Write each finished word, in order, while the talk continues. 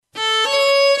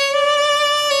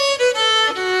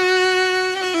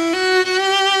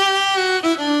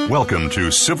Welcome to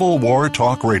Civil War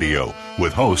Talk Radio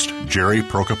with host Jerry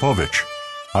Prokopowicz.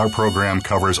 Our program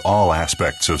covers all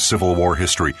aspects of Civil War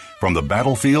history, from the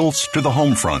battlefields to the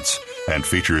home fronts, and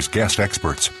features guest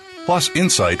experts, plus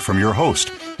insight from your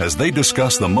host as they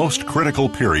discuss the most critical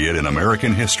period in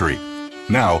American history.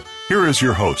 Now, here is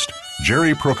your host,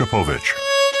 Jerry Prokopowicz.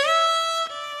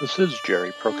 This is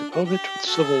Jerry Prokopowicz with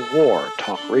Civil War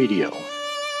Talk Radio.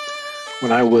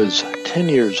 When I was 10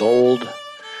 years old,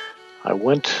 I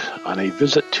went on a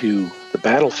visit to the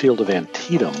battlefield of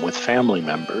Antietam with family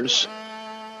members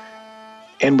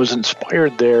and was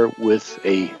inspired there with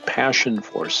a passion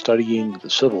for studying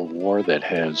the Civil War that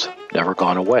has never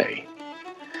gone away.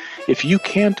 If you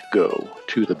can't go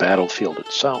to the battlefield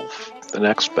itself, the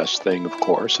next best thing, of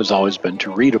course, has always been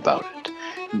to read about it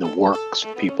in the works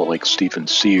of people like Stephen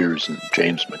Sears and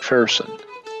James McPherson.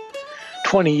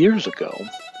 20 years ago,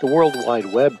 the World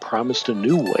Wide Web promised a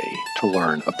new way to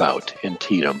learn about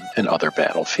Antietam and other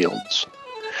battlefields.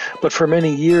 But for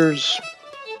many years,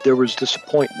 there was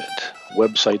disappointment.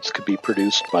 Websites could be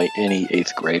produced by any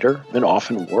eighth grader, and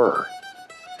often were.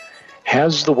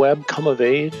 Has the web come of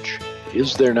age?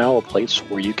 Is there now a place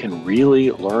where you can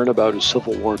really learn about a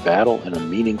Civil War battle in a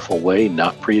meaningful way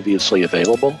not previously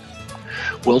available?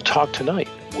 We'll talk tonight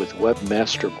with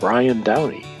webmaster Brian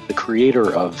Downey, the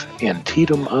creator of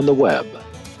Antietam on the Web,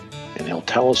 and he'll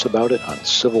tell us about it on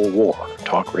Civil War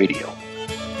Talk Radio.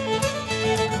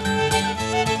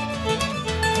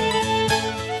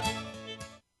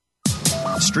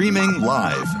 Streaming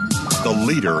live, the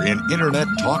leader in Internet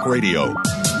talk radio,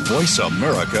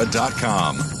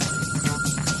 VoiceAmerica.com.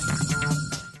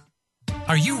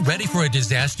 Are you ready for a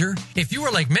disaster? If you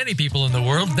are like many people in the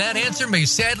world, that answer may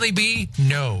sadly be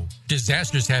no.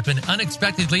 Disasters happen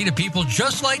unexpectedly to people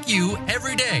just like you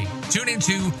every day. Tune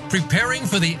into Preparing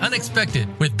for the Unexpected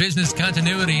with business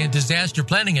continuity and disaster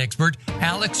planning expert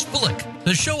Alex Fullick.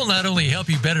 The show will not only help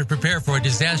you better prepare for a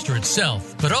disaster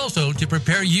itself, but also to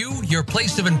prepare you, your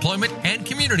place of employment, and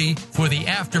community for the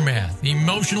aftermath,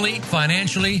 emotionally,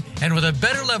 financially, and with a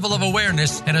better level of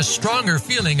awareness and a stronger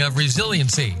feeling of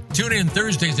resiliency. Tune in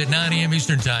Thursdays at 9 a.m.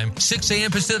 Eastern Time, 6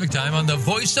 a.m. Pacific Time on the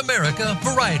Voice America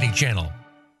Variety Channel.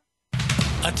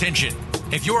 Attention!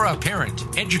 If you're a parent,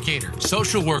 educator,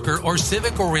 social worker, or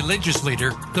civic or religious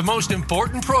leader, the most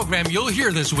important program you'll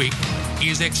hear this week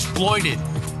is Exploited: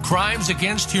 Crimes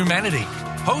Against Humanity.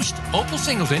 Host Opal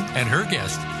Singleton and her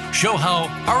guest show how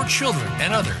our children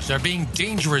and others are being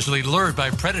dangerously lured by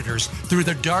predators through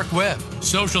the dark web,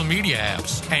 social media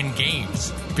apps, and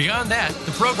games. Beyond that,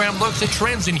 the program looks at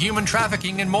trends in human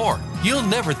trafficking and more. You'll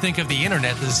never think of the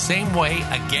internet the same way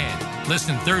again.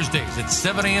 Listen Thursdays at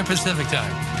 7 a.m. Pacific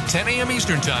Time, 10 a.m.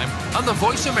 Eastern Time on the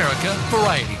Voice America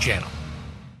Variety Channel.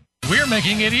 We're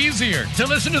making it easier to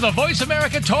listen to the Voice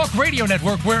America Talk Radio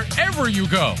Network wherever you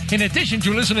go. In addition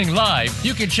to listening live,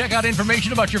 you can check out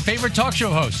information about your favorite talk show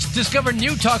hosts, discover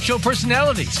new talk show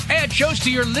personalities, add shows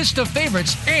to your list of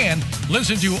favorites, and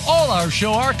listen to all our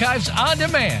show archives on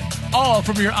demand. All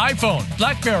from your iPhone,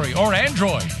 BlackBerry, or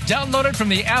Android. Download it from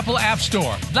the Apple App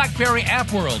Store, BlackBerry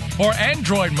App World, or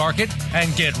Android Market,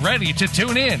 and get ready to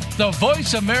tune in. The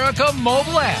Voice America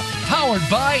mobile app, powered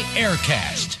by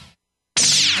Aircast.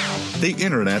 The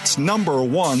Internet's number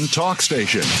one talk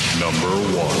station. Number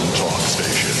one talk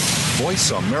station.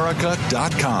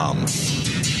 VoiceAmerica.com.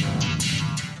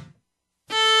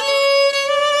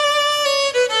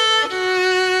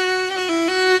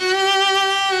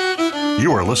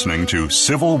 You are listening to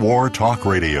Civil War Talk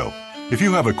Radio. If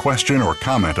you have a question or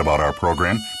comment about our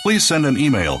program, please send an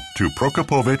email to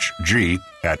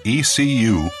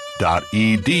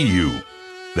prokopowiczg@ecu.edu.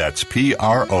 That's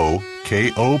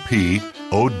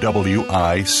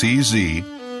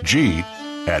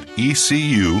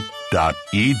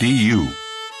PROKOPOWICZG@ecu.edu.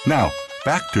 Now,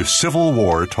 back to Civil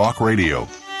War Talk Radio.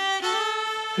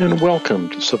 And welcome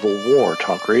to Civil War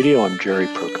Talk Radio. I'm Jerry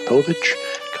Prokopowicz,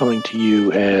 coming to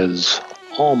you as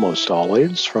almost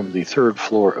always from the third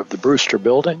floor of the Brewster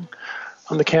Building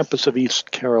on the campus of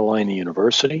East Carolina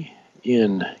University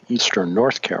in eastern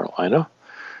North Carolina,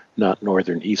 not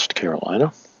northern East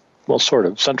Carolina, well, sort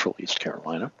of central East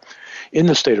Carolina, in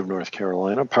the state of North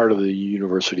Carolina, part of the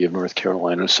University of North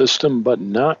Carolina system, but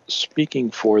not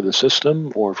speaking for the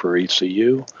system or for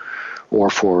ECU or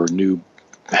for new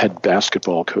head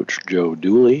basketball coach Joe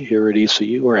Dooley here at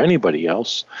ECU or anybody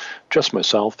else. Just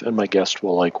myself and my guest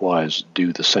will likewise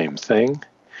do the same thing.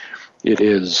 It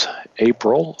is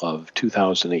April of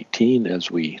 2018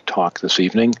 as we talk this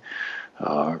evening.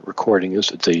 Recording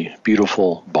this. It's a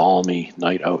beautiful, balmy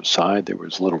night outside. There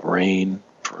was a little rain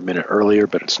for a minute earlier,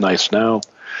 but it's nice now.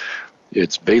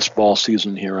 It's baseball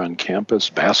season here on campus.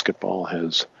 Basketball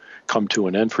has come to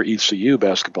an end. For ECU,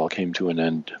 basketball came to an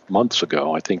end months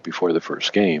ago, I think before the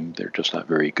first game. They're just not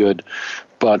very good.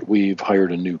 But we've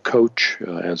hired a new coach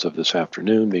as of this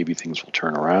afternoon. Maybe things will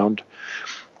turn around.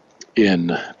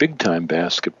 In big-time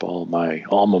basketball, my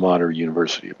alma mater,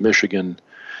 University of Michigan,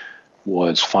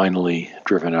 was finally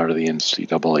driven out of the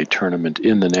NCAA tournament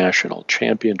in the national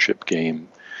championship game.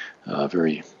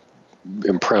 Very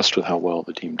impressed with how well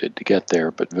the team did to get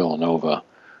there, but Villanova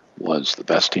was the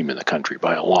best team in the country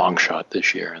by a long shot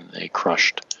this year, and they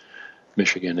crushed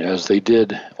Michigan, as they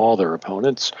did all their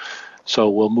opponents. So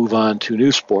we'll move on to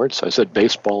new sports. I said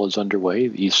baseball is underway.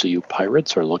 The ECU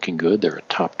Pirates are looking good. They're a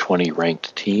top 20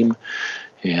 ranked team,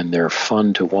 and they're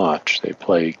fun to watch. They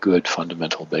play good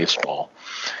fundamental baseball.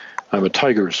 I'm a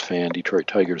Tigers fan, Detroit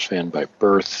Tigers fan by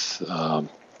birth,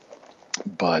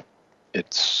 but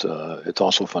it's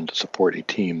also fun to support a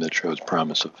team that shows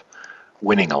promise of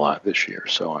winning a lot this year.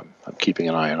 So I'm keeping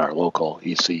an eye on our local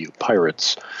ECU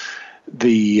Pirates.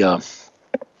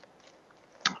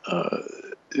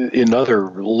 In other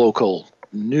local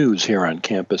news here on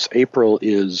campus, April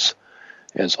is,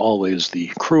 as always, the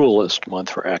cruelest month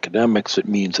for academics. It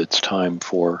means it's time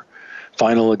for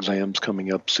final exams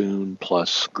coming up soon,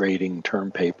 plus grading,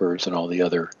 term papers, and all the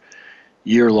other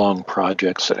year-long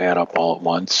projects that add up all at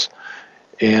once.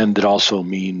 And it also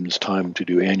means time to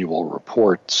do annual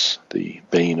reports, the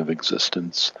bane of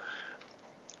existence.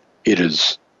 It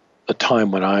is a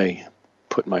time when I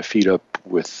put my feet up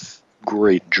with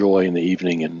great joy in the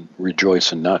evening and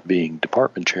rejoice in not being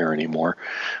department chair anymore,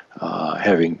 not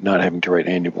having to write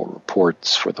annual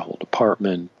reports for the whole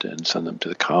department and send them to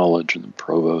the college and the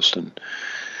provost and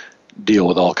deal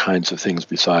with all kinds of things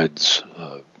besides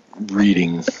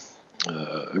reading,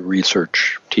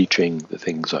 research, teaching, the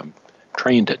things I'm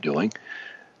trained at doing.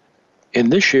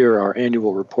 And this year, our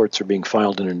annual reports are being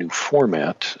filed in a new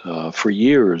format. For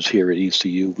years here at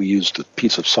ECU, we used a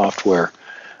piece of software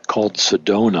called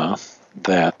Sedona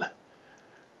that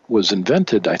was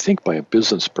invented, I think, by a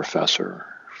business professor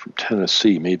from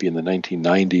Tennessee, maybe in the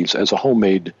 1990s, as a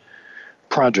homemade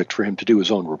project for him to do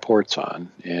his own reports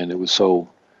on. And it was so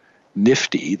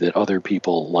nifty that other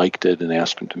people liked it and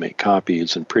asked him to make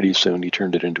copies, and pretty soon he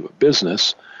turned it into a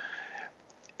business.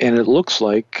 And it looks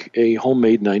like a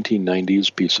homemade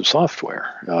 1990s piece of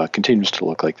software. Continues to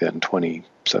look like that in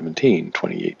 2017,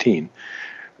 2018.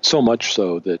 So much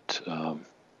so that,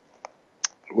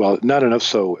 not enough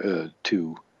so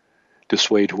to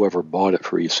dissuade whoever bought it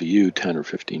for ECU 10 or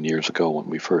 15 years ago when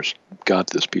we first got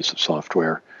this piece of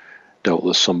software.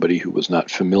 Doubtless somebody who was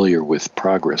not familiar with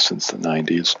progress since the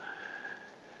 90s.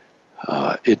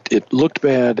 It looked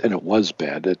bad, and it was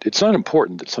bad. It's not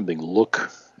important that something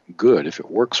look good if it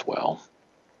works well,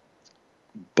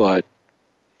 but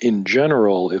in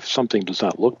general, if something does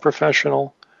not look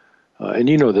professional, and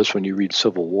you know this when you read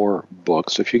Civil War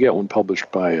books, if you get one published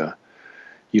by a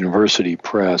university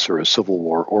press or a Civil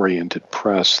War-oriented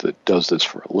press that does this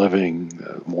for a living,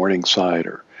 Morningside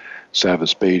or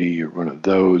Savas Beatty or one of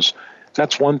those,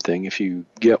 that's one thing. If you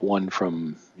get one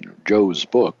from Joe's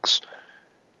Books,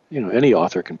 any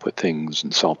author can put things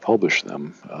and self-publish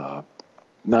them.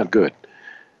 Not good.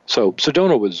 So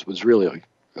Sedona was really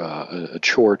a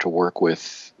chore to work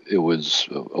with. It was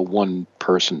a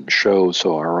one-person show,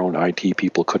 so our own IT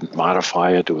people couldn't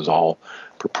modify it. It was all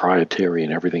proprietary,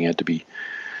 and everything had to be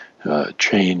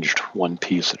changed one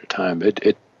piece at a time.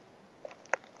 It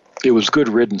was good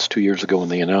riddance 2 years ago when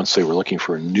they announced they were looking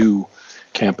for a new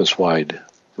campus-wide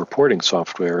reporting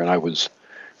software, and I was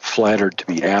flattered to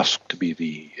be asked to be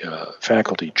the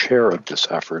faculty chair of this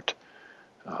effort.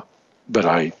 But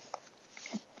I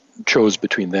chose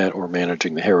between that or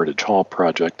managing the Heritage Hall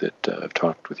project that I've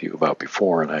talked with you about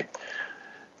before, and I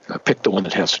picked the one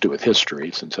that has to do with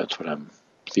history, since that's what I'm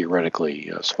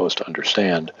theoretically supposed to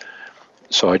understand.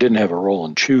 So I didn't have a role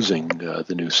in choosing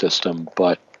the new system,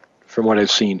 but from what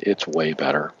I've seen, it's way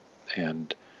better.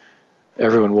 And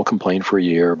everyone will complain for a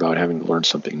year about having to learn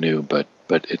something new, but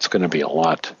it's going to be a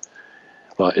lot.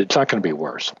 Well, it's not going to be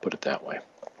worse, I'll put it that way.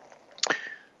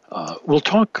 We'll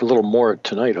talk a little more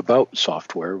tonight about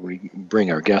software. We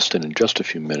bring our guest in just a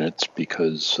few minutes,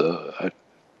 because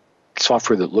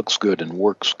software that looks good and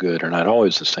works good are not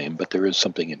always the same, but there is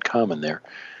something in common there.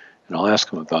 And I'll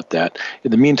ask him about that.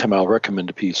 In the meantime, I'll recommend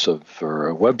a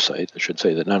website, I should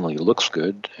say, that not only looks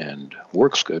good and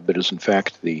works good, but is in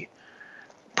fact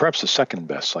perhaps the second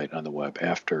best site on the web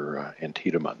after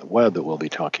Antietam on the web that we'll be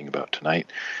talking about tonight.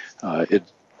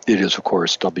 It is, of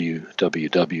course,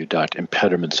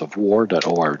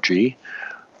 www.impedimentsofwar.org,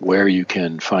 where you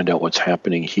can find out what's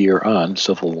happening here on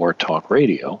Civil War Talk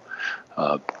Radio.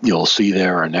 You'll see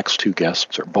there our next two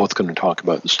guests are both going to talk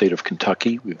about the state of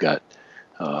Kentucky. We've got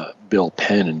Bill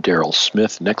Penn and Daryl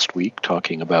Smith next week,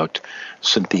 talking about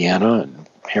Cynthiana and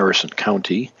Harrison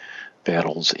County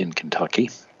battles in Kentucky.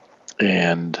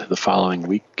 And the following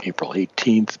week, April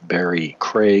 18th, Barry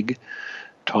Craig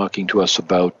talking to us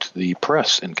about the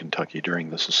press in Kentucky during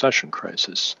the secession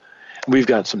crisis. We've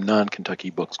got some non-Kentucky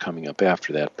books coming up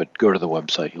after that, but go to the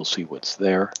website, you'll see what's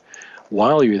there.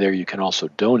 While you're there, you can also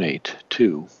donate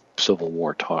to Civil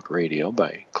War Talk Radio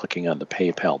by clicking on the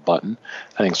PayPal button.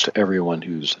 Thanks to everyone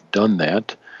who's done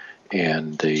that,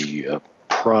 and a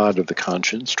prod of the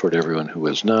conscience toward everyone who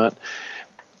has not.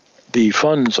 The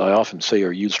funds, I often say,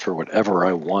 are used for whatever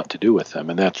I want to do with them,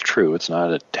 and that's true. It's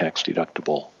not a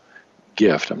tax-deductible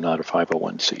gift. I'm not a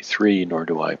 501c3, nor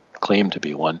do I claim to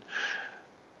be one.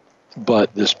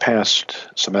 But this past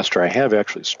semester, I have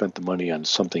actually spent the money on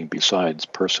something besides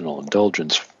personal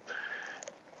indulgence,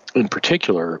 in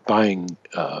particular, buying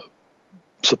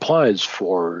supplies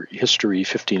for History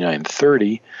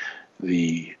 5930,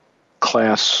 the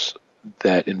class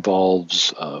that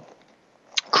involves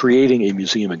creating a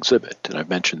museum exhibit. And I've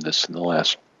mentioned this in the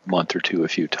last month or two a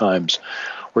few times.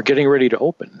 We're getting ready to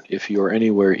open. If you're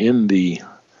anywhere in the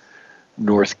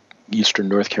northeastern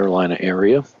North Carolina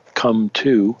area, come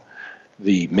to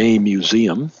the May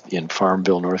Museum in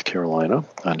Farmville, North Carolina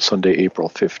on Sunday, April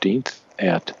 15th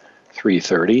at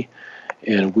 3:30,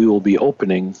 and we will be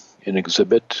opening an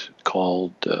exhibit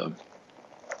called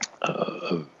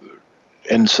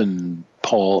Ensign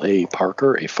Paul A.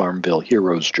 Parker, A Farmville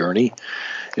Hero's Journey,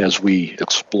 as we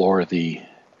explore the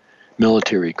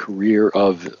military career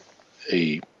of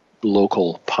a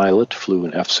local pilot, flew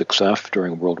an F-6F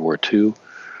during World War II,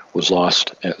 was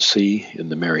lost at sea in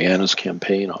the Marianas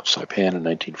Campaign off Saipan in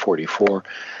 1944,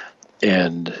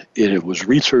 and it was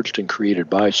researched and created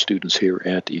by students here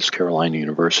at East Carolina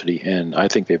University, and I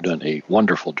think they've done a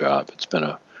wonderful job. It's been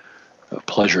a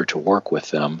pleasure to work with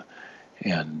them,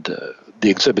 and the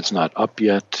exhibit's not up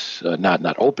yet,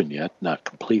 not open yet, not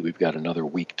complete. We've got another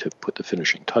week to put the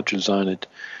finishing touches on it.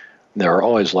 There are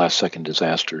always last-second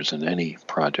disasters in any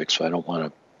project, so I don't want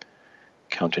to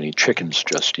count any chickens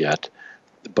just yet,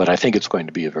 but I think it's going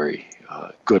to be a very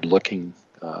good-looking,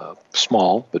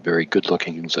 small but very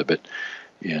good-looking exhibit.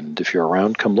 And if you're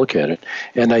around, come look at it.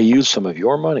 And I use some of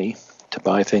your money to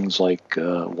buy things like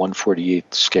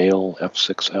 1/48th scale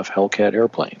F-6F Hellcat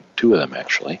airplane, two of them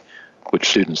actually, which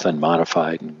students then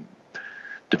modified and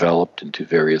developed into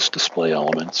various display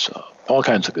elements, all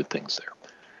kinds of good things there.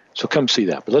 So come see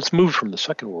that. But let's move from the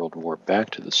Second World War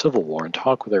back to the Civil War and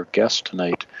talk with our guest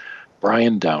tonight,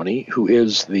 Brian Downey, who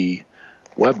is the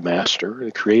webmaster,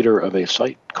 the creator of a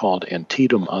site called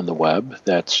Antietam on the web.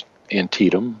 That's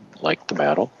Antietam, like the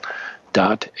battle,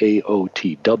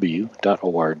 .aotw.org.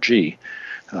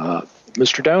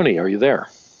 Mr. Downey, are you there?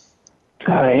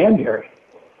 I am here.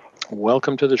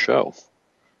 Welcome to the show.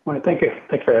 Well, thank you.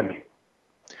 Thanks for having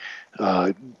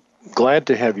me. Glad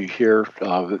to have you here.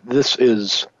 This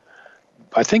is,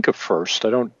 I think, a first.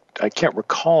 I can't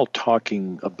recall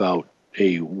talking about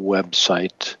a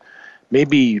website.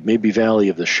 Maybe Valley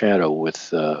of the Shadow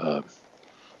was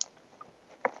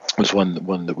one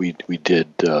that we did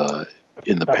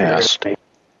in the past.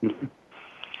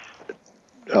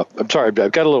 I'm sorry,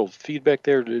 I've got a little feedback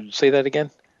there. Say that again.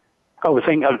 I was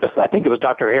saying, I think it was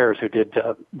Dr. Ayers who did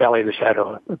Valley of the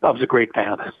Shadow. I was a great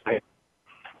fan of this site.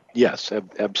 Yes,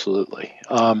 absolutely.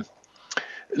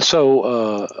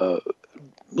 So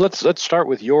let's start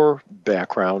with your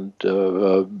background.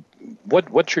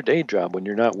 What's your day job when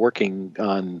you're not working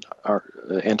on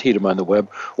Antietam on the web,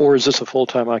 or is this a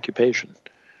full-time occupation?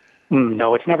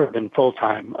 No, it's never been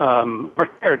full-time.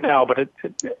 Retired now, but it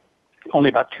only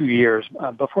about 2 years.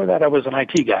 Before that, I was an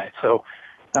IT guy, so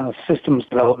systems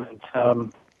development,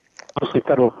 mostly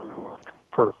federal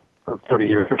for 30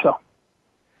 years or so.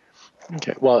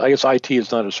 Okay. Well, I guess IT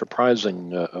is not a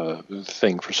surprising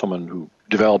thing for someone who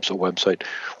develops a website.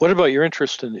 What about your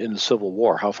interest in the Civil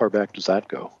War? How far back does that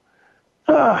go?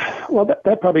 Well,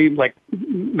 that probably, like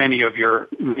many of your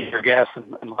guests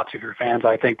and lots of your fans,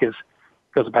 I think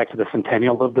goes back to the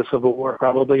centennial of the Civil War,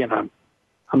 probably. And I'm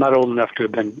not old enough to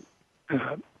have been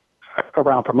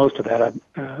around for most of that.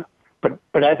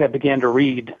 But as I began to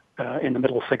read in the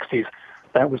middle 60s,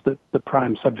 that was the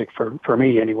prime subject for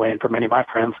me anyway, and for many of my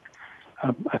friends.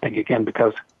 I think, again,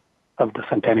 because of the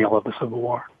centennial of the Civil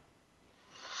War.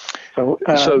 So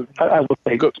I would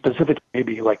say specifically,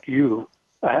 maybe like you,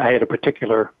 I had a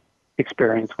particular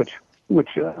experience which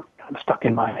kind of stuck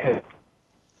in my head.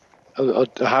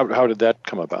 How did that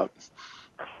come about?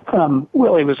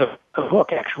 Well, it was a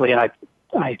book, actually, and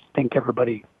I think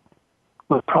everybody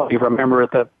will probably remember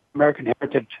the American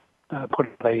Heritage put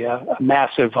a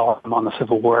massive volume on the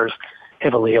Civil Wars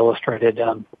heavily illustrated,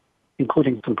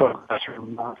 including some photographs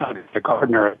from the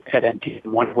Gardner at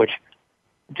Antietam, one of which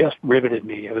just riveted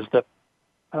me. It was the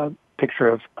picture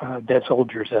of dead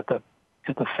soldiers at the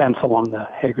fence along the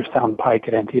Hagerstown Pike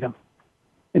at Antietam.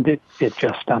 And it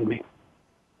just stunned me.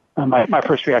 My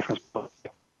first reaction was,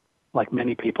 like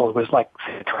many people, it was like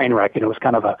a train wreck. It was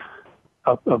kind of a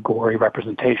gory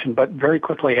representation. But very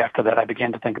quickly after that, I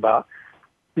began to think about,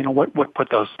 what put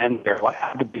those men there?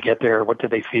 How did they get there? What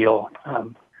did they feel?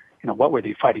 What were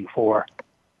they fighting for?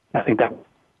 I think that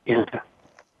began to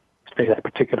stay that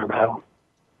particular battle.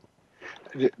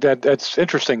 That's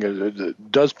interesting.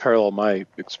 It does parallel my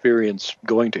experience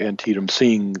going to Antietam,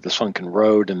 seeing the sunken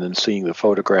road, and then seeing the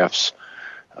photographs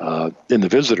in the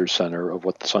visitor center of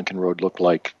what the sunken road looked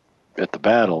like at the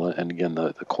battle, and again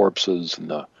the corpses and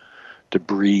the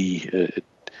debris.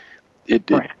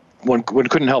 Right. One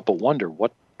couldn't help but wonder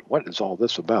what is all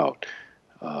this about.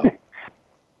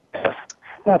 Yes.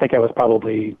 I think I was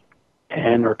probably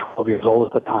 10 or 12 years old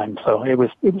at the time, so it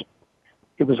was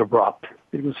abrupt.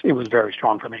 It was very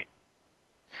strong for me.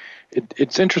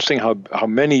 It's interesting how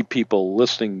many people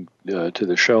listening to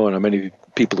the show and how many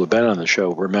people who've been on the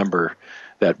show remember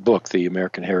that book, the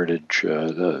American Heritage,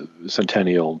 the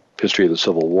Centennial History of the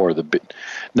Civil War.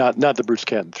 Not the Bruce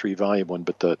Catton 3-volume one,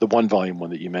 but the 1-volume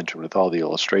one that you mentioned with all the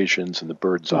illustrations and the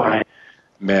bird's eye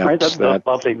maps. Right, that's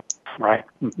lovely. Right.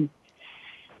 Mm-hmm.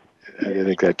 I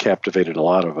think that captivated a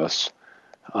lot of us.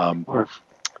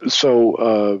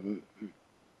 So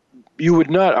you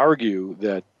would not argue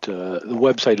that the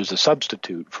website is a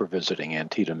substitute for visiting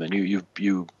Antietam, and you've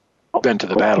been to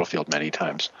the battlefield many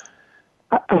times.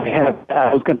 I have.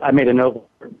 I made a note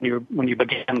when you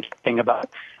began thinking about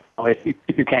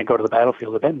if you can't go to the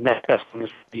battlefield, the net testing is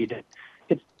needed.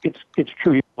 It's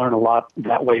true you learn a lot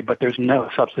that way, but there's no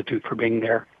substitute for being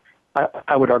there.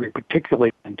 I would argue,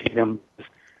 particularly Antietam,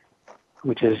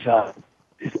 which is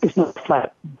it's not a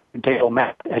flat potato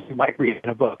map as you might read in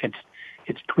a book.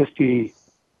 It's twisty,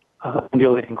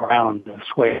 undulating ground,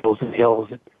 swales and hills.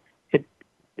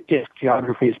 Its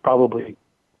geography is probably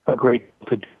a great deal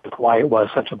to do with why it was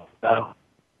such a battle.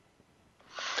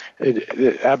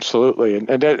 Absolutely, and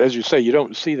that, as you say, you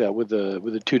don't see that with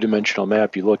a two-dimensional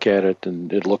map. You look at it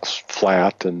and it looks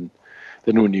flat, and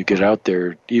then when you get out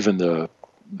there, even the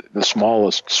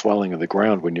smallest swelling of the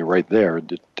ground when you're right there,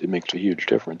 it makes a huge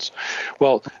difference.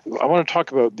 Well, I want to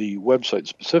talk about the website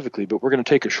specifically, but we're going to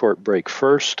take a short break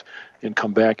first and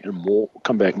come back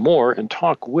more and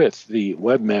talk with the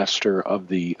webmaster of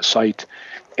the site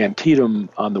Antietam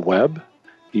on the Web.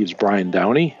 He's Brian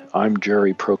Downey. I'm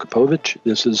Jerry Prokopowicz.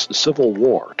 This is Civil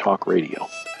War Talk Radio.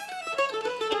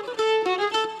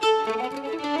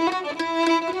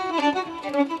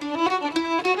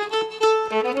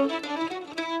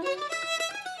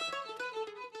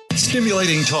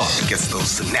 Stimulating talk gets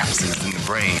those synapses in the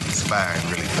brain firing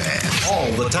really fast. All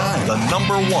the time. The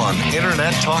 #1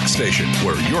 internet talk station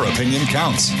where your opinion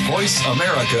counts.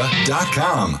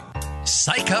 VoiceAmerica.com.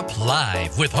 Psych Up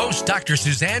Live with host Dr.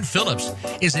 Suzanne Phillips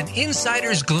is an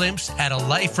insider's glimpse at a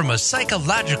life from a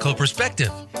psychological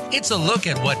perspective. It's a look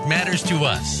at what matters to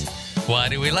us. Why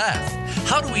do we laugh?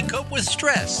 How do we cope with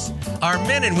stress? Are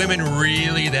men and women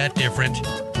really that different?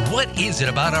 What is it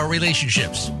about our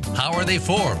relationships? How are they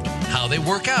formed? How they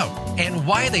work out? And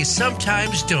why they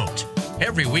sometimes don't?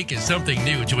 Every week is something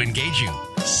new to engage you.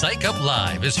 Psych Up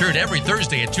Live is heard every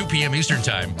Thursday at 2 p.m. Eastern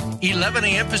Time, 11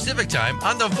 a.m. Pacific Time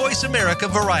on the Voice America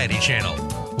Variety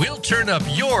Channel. We'll turn up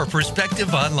your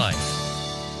perspective on life.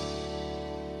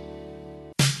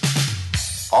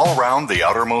 All round the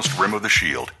outermost rim of the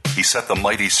shield, he set the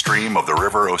mighty stream of the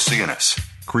river Oceanus,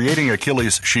 creating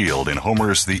Achilles' shield in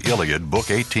Homer's The Iliad, Book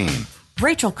 18.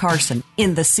 Rachel Carson,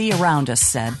 in The Sea Around Us,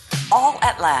 said, "All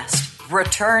at last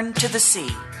return to the sea,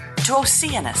 to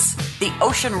Oceanus, the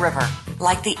ocean river,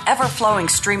 like the ever-flowing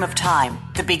stream of time,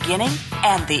 the beginning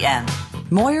and the end."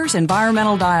 Moyer's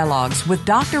Environmental Dialogues with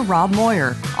Dr. Rob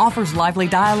Moyer offers lively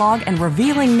dialogue and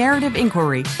revealing narrative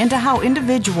inquiry into how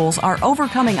individuals are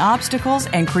overcoming obstacles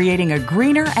and creating a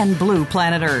greener and blue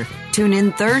planet Earth. Tune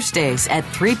in Thursdays at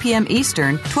 3 p.m.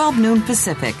 Eastern, 12 noon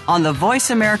Pacific on the Voice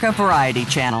America Variety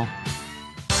Channel.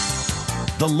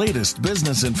 The latest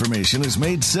business information is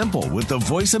made simple with the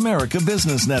Voice America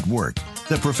Business Network.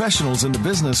 The professionals in the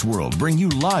business world bring you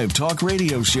live talk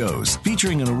radio shows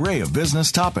featuring an array of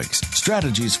business topics,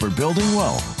 strategies for building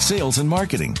wealth, sales and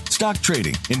marketing, stock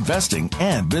trading, investing,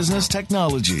 and business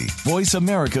technology. Voice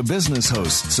America Business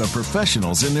hosts are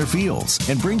professionals in their fields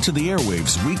and bring to the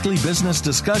airwaves weekly business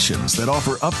discussions that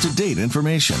offer up-to-date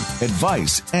information,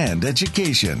 advice, and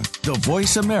education. The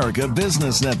Voice America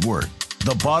Business Network.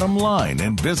 The bottom line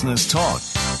in business talk.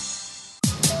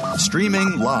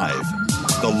 Streaming live.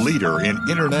 The leader in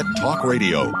Internet talk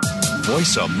radio.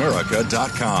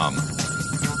 VoiceAmerica.com.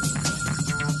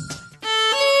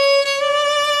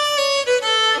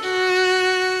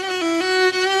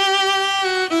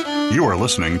 You are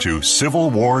listening to Civil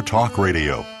War Talk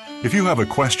Radio. If you have a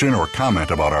question or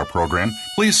comment about our program,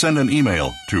 please send an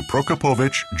email to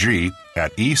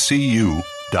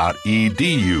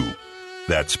prokopovichg@ecu.edu.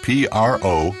 That's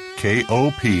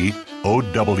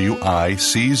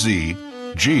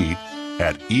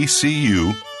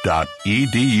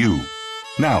PROKOPOWICZG@ecu.edu.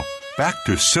 Now, back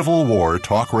to Civil War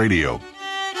Talk Radio.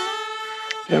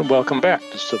 And welcome back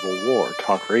to Civil War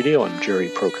Talk Radio. I'm Jerry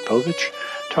Prokopowicz,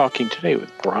 talking today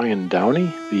with Brian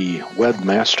Downey, the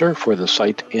webmaster for the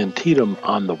site Antietam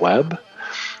on the web.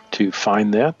 To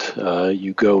find that,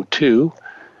 you go to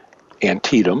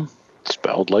Antietam,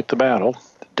 spelled like the battle,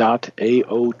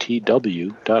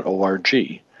 .aotw.org,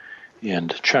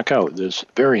 and check out this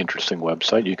very interesting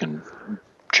website. You can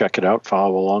check it out,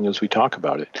 follow along as we talk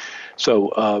about it.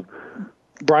 So,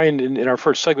 Brian, in our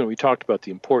first segment, we talked about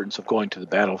the importance of going to the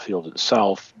battlefield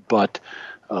itself, but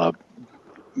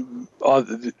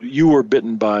you were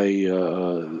bitten by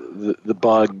the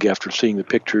bug after seeing the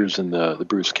pictures and the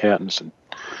Bruce Cattonson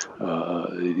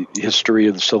history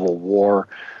of the Civil War.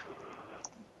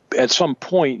 At some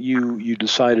point, you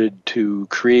decided to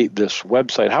create this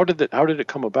website. How did it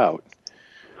come about?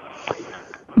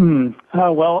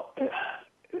 Well,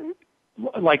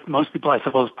 like most people, I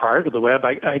suppose, prior to the web,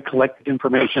 I collected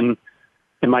information,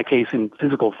 in my case, in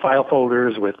physical file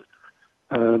folders with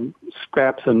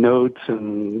scraps of notes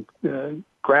and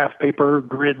graph paper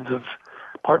grids of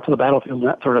parts of the battlefield and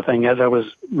that sort of thing. As I was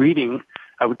reading,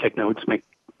 I would take notes, make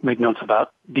notes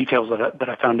about details that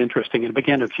I found interesting, and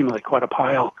began to accumulate quite a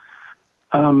pile,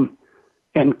 and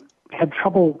had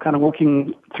trouble kind of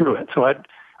working through it. So I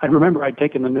remember I'd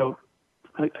taken the note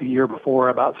a year before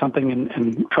about something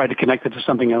and tried to connect it to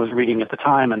something I was reading at the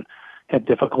time, and had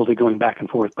difficulty going back and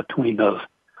forth between those.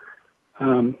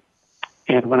 And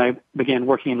when I began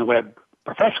working in the web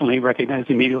professionally,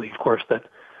 recognized immediately, of course, that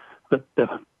the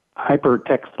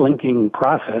hypertext linking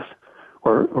process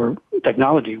or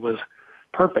technology was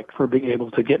perfect for being able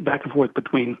to get back and forth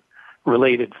between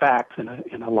related facts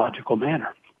in a logical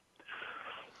manner.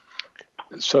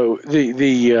 So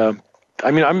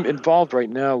I'm involved right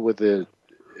now with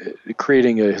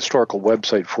creating a historical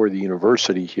website for the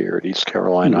university here at East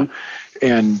Carolina,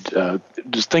 and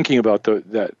just thinking about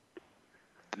the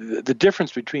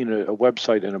difference between a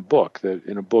website and a book. That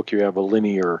in a book you have a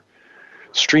linear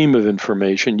stream of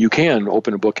information. You can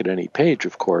open a book at any page,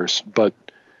 of course, but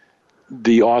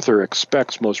the author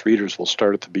expects most readers will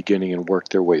start at the beginning and work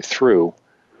their way through.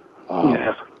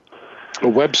 Yes. A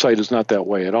website is not that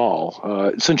way at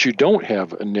all. Since you don't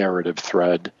have a narrative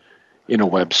thread in a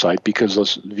website, because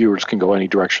those viewers can go any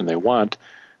direction they want,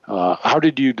 how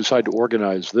did you decide to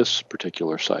organize this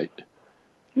particular site?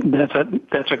 That's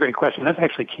a great question. That's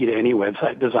actually key to any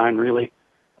website design, really.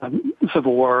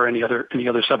 Civil War or any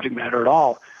other subject matter at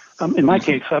all. In my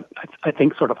case, I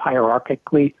think sort of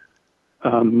hierarchically,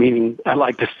 meaning I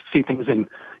like to see things in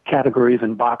categories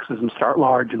and boxes and start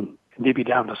large and divvy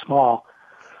down to small.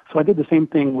 So I did the same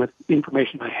thing with the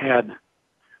information I had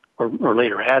or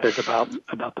later added about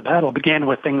the battle. Began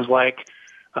with things like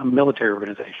military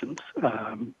organizations.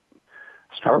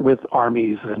 Start with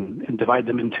armies and divide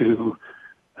them into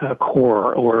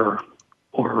corps or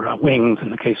wings in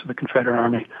the case of the Confederate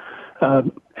Army,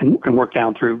 and work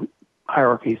down through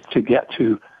hierarchies to get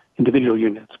to individual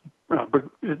units,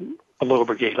 below a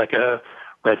brigade, like a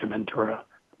regiment or a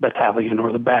battalion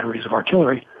or the batteries of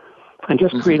artillery, and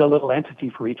just create a little entity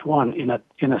for each one in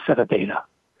a set of data,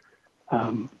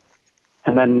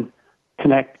 and then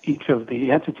connect each of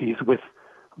the entities with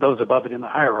those above it in the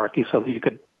hierarchy so that you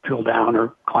could drill down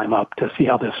or climb up to see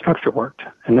how this structure worked.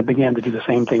 And then began to do the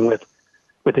same thing with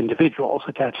individuals,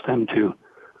 attach them to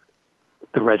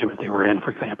the regiment they were in,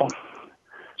 for example,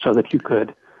 so that you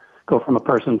could go from a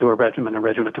person to a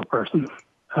regiment to a person.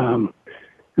 And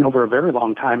over a very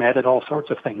long time, added all sorts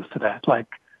of things to that, like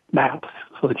maps,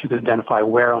 so that you could identify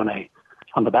where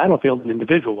on the battlefield an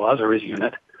individual was or his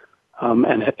unit,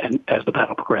 and as the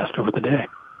battle progressed over the day.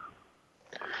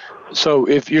 So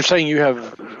if you're saying you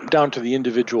have down to the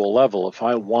individual level, if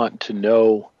I want to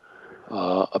know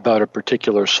about a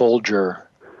particular soldier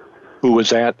who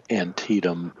was at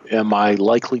Antietam, am I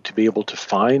likely to be able to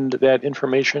find that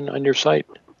information on your site?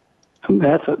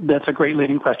 That's a great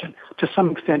leading question. To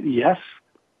some extent, yes.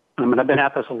 I mean, I've been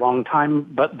at this a long time,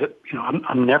 but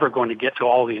I'm never going to get to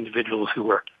all the individuals who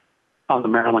were on the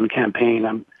Maryland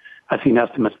campaign. I've seen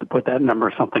estimates to put that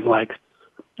number something like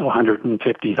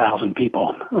 150,000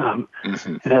 people. And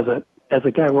as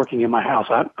a guy working in my house,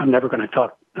 I'm never going to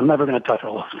touch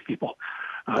all those people,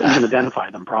 even identify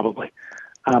them probably.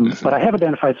 But I have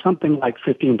identified something like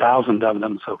 15,000 of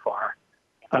them so far,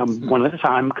 one at a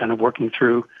time, kind of working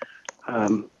through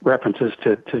references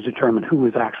to determine who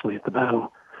was actually at the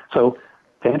battle. So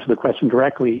to answer the question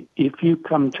directly, if you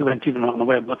come to Antietam on the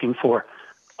web looking for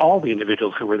all the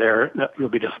individuals who were there, you'll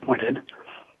be disappointed.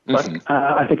 But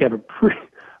I think I have a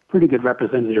pretty good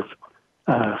representative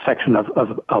section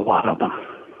of a lot of them.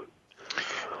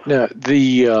 Now,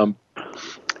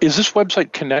 is this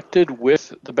website connected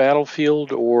with the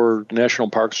battlefield or National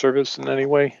Park Service in any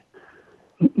way?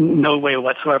 No way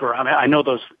whatsoever. I mean, I know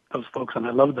those folks and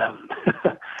I love them,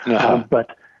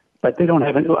 but they don't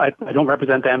have. I don't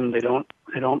represent them. They don't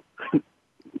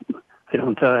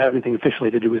have anything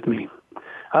officially to do with me.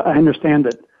 I understand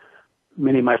that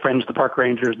many of my friends, the park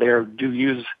rangers there, do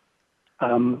use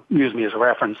me as a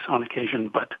reference on occasion,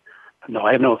 but no,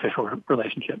 I have no official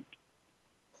relationship.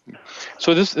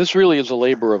 So this really is a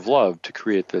labor of love to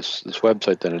create this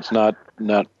website. Then it's not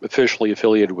officially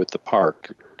affiliated with the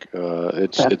park.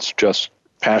 It's just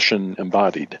passion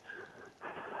embodied.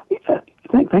 Yeah,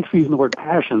 thanks for using the word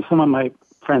passion. Some of my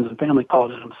friends and family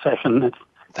call it an obsession.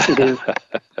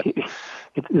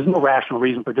 There's no rational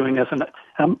reason for doing this, and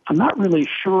I'm not really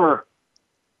sure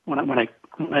when I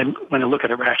look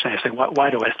at it rationally. I say,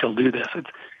 why do I still do this? It's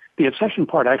the obsession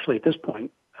part. Actually, at this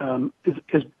point,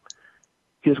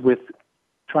 is with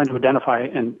trying to identify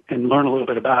and learn a little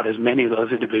bit about as many of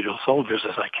those individual soldiers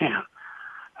as I can.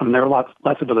 I mean, there are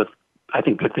lots of other, I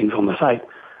think, good things on the site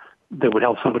that would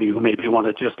help somebody who maybe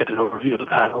wanted to just get an overview of the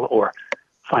battle or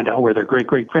find out where their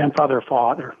great-great-grandfather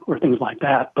fought or things like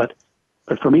that. But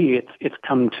for me, it's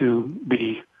come to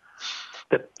be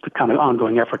the kind of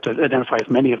ongoing effort to identify as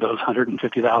many of those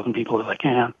 150,000 people as I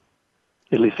can,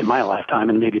 at least in my lifetime,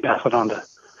 and maybe pass it on to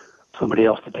somebody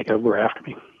else to take over after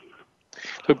me.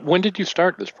 So when did you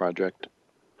start this project?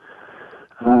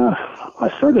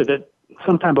 I started it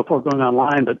sometime before going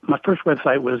online, but my first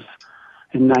website was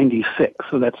in '96,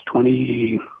 so that's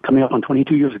coming up on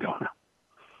 22 years ago now.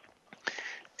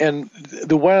 And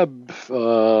the web,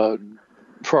 for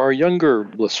our younger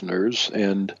listeners,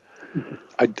 and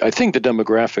I think the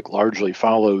demographic largely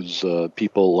follows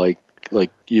people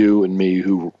like you and me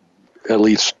who at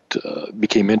least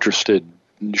became interested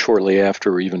shortly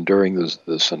after or even during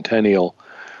the centennial.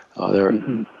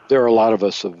 There are a lot of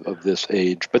us of this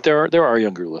age, but there are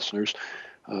younger listeners.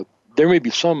 There may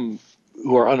be some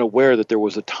who are unaware that there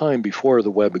was a time before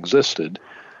the web existed,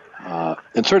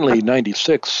 and certainly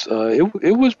 '96.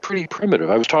 It was pretty primitive.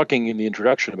 I was talking in the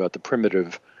introduction about the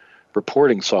primitive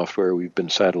reporting software we've been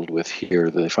saddled with here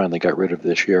that they finally got rid of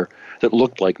this year. That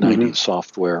looked like '90s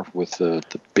software with the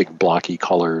big blocky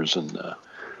colors and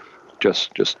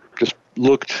just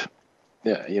looked.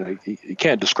 Yeah, you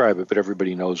can't describe it, but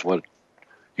everybody knows what.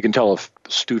 You can tell a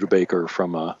Studebaker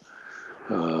from a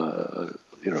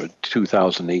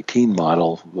 2018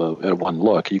 model at one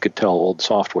look. You could tell old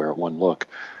software at one look.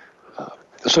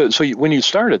 So when you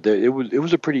started, it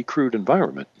was a pretty crude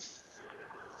environment.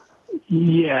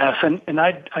 Yes, and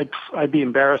I'd be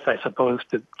embarrassed, I suppose,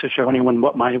 to show anyone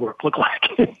what my work looked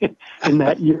like in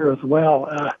that year as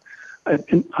well.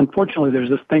 Unfortunately, there's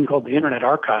this thing called the Internet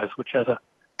Archives, which has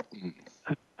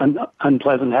an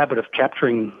unpleasant habit of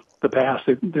capturing the past.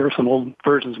 There are some old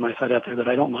versions of my site out there that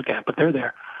I don't look at, but they're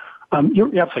there. You're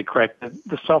absolutely correct.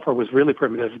 The software was really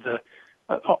primitive.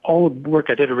 All the work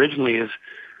I did originally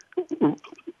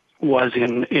was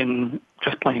in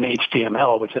just plain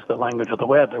HTML, which is the language of the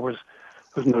web. There was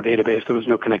no database. There was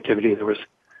no connectivity.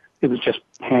 It was just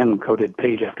hand-coded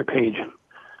page after page.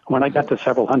 When I got to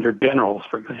several hundred generals,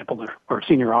 for example, or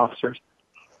senior officers,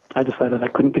 I decided I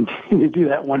couldn't continue to do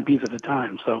that one piece at a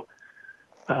time. So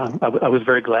I was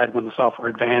very glad when the software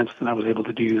advanced and I was able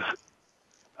to use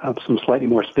some slightly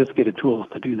more sophisticated tools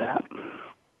to do that.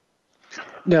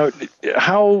 Now,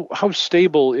 how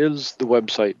stable is the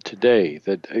website today?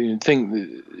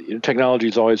 Technology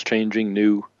is always changing,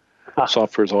 new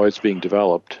software is always being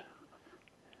developed.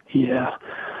 Yeah,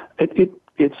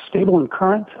 it's stable and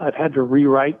current. I've had to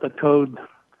rewrite the code,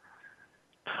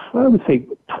 I would say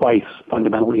twice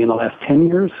fundamentally in the last 10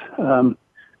 years.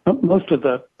 Most of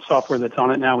the software that's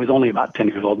on it now is only about 10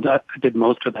 years old. I did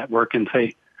most of that work in,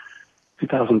 say,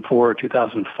 2004 or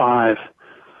 2005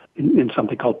 in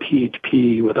something called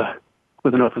PHP with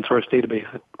an open source database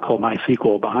called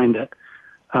MySQL behind it.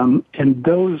 And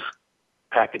those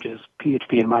packages,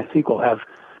 PHP and MySQL, have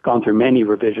gone through many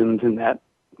revisions in that,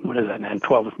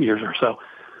 12 years or so,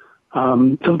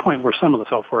 to the point where some of the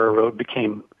software I wrote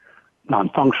became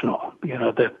non-functional.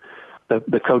 The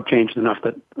the code changed enough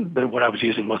that what I was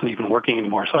using wasn't even working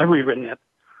anymore. So I've rewritten it,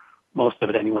 most of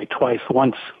it anyway, twice.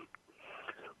 Once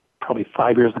probably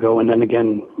 5 years ago, and then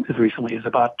again as recently as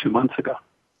about 2 months ago.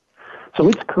 So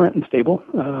it's current and stable.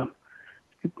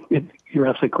 You're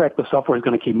absolutely correct. The software is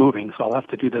going to keep moving, so I'll have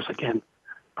to do this again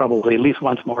probably at least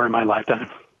once more in my lifetime.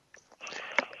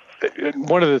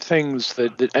 One of the things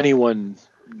that anyone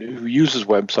who uses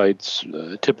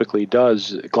websites typically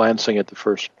does, glancing at the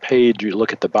first page, you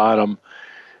look at the bottom,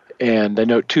 and I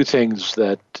note two things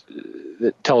that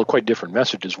tell quite different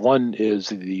messages. One is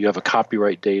that you have a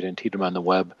copyright date in Tiedemann on the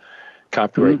Web,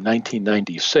 copyright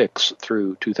 1996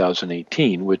 through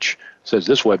 2018, which says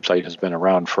this website has been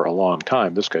around for a long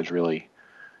time. This guy's really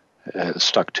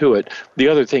stuck to it. The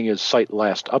other thing is site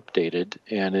last updated,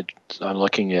 and I'm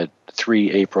looking at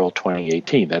 3 April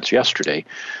 2018. That's yesterday.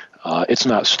 It's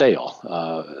not stale.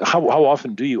 How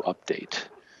often do you update?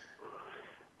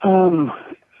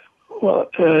 Well,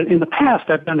 in the past,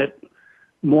 I've done it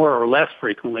more or less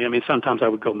frequently. I mean, sometimes I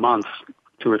would go months,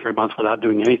 2 or 3 months without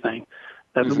doing anything.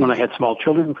 That's when I had small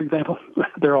children, for example.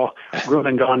 They're all grown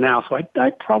and gone now, so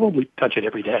I probably touch it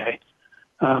every day.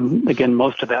 Again,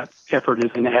 most of that effort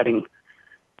is in adding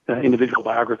individual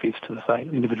biographies to the site,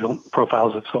 individual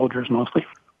profiles of soldiers mostly.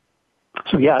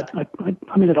 So yeah,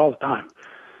 I mean it all the time.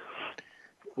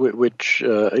 Which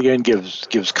again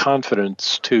gives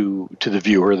confidence to the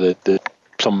viewer that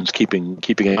someone's keeping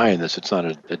an eye on this. It's not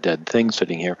a dead thing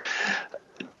sitting here.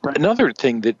 Right. Another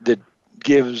thing that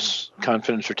gives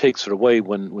confidence or takes it away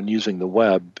when using the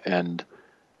web, and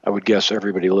I would guess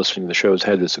everybody listening to the show has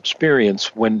had this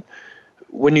experience, when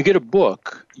you get a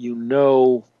book, you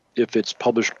know if it's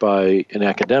published by an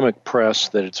academic press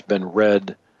that it's been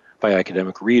read by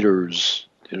academic readers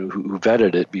who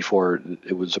vetted it before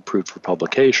it was approved for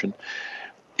publication.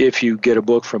 If you get a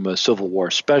book from a Civil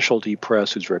War specialty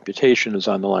press whose reputation is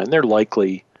on the line, they're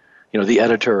likely, the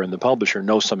editor and the publisher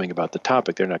know something about the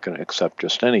topic. They're not going to accept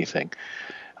just anything.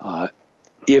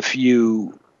 If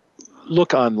you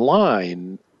look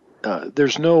online,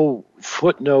 there's no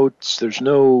footnotes, there's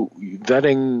no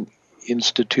vetting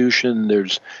institution,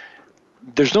 there's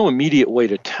no immediate way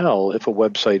to tell if a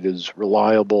website is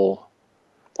reliable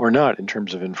or not in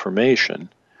terms of information.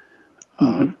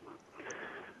 I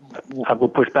will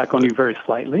push back on you very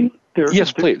slightly.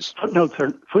 Yes, please. Footnotes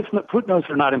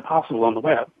are not impossible on the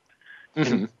web.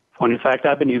 When in fact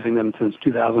I've been using them since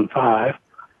 2005.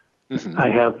 I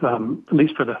have, at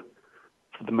least for the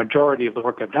majority of the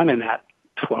work I've done in that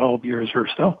 12 years or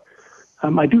so,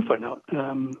 I do footnote.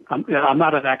 I'm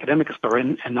not an academic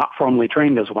historian and not formally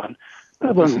trained as one.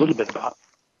 I've learned a little bit about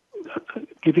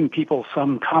giving people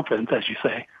some confidence, as you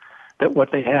say, that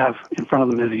what they have in front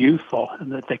of them is useful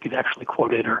and that they could actually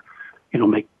quote it or,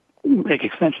 make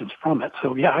extensions from it.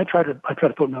 So yeah, I try to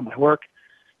footnote my work,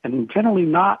 and generally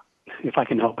not, if I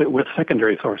can help it, with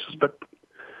secondary sources, but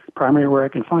primary where I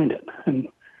can find it. And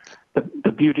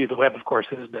the beauty of the web, of course,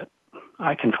 is that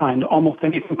I can find almost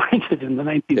anything printed in the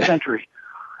 19th century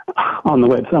on the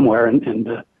web somewhere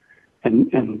and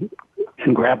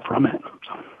grab from it.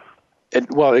 So.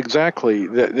 Well, exactly,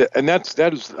 and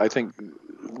that is, I think,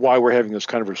 why we're having this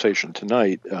conversation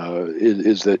tonight.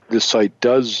 Is that this site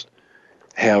does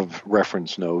have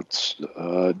reference notes,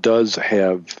 does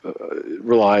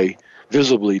rely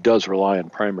on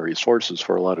primary sources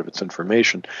for a lot of its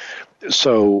information.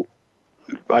 So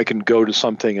I can go to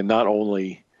something, and not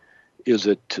only is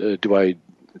it do I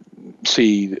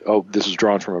see, this is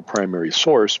drawn from a primary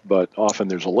source, but often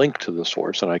there's a link to the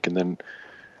source, and I can then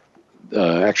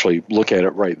actually look at it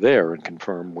right there and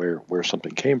confirm where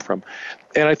something came from.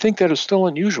 And I think that is still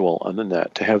unusual on the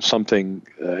net to have something,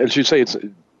 as you say, it's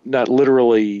not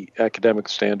literally academic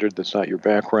standard, that's not your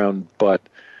background, but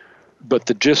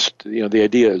the gist, the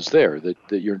idea is there, that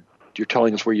you're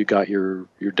telling us where you got your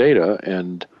data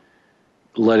and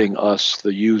letting us,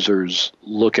 the users,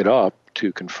 look it up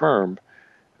to confirm,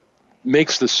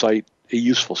 makes the site a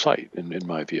useful site, in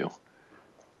my view.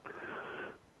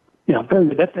 Yeah,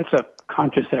 that's a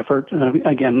conscious effort.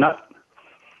 Again, not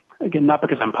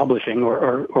because I'm publishing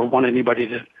or want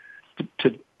anybody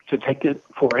to take it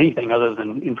for anything other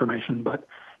than information, but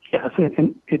yes,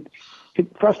 it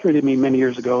frustrated me many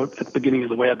years ago at the beginning of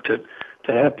the web to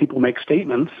have people make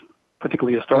statements,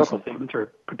 particularly historical statements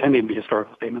or pretending to be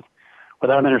historical statements,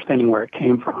 without understanding where it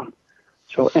came from.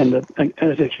 So, and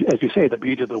as you say, the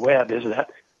beauty of the web is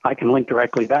that I can link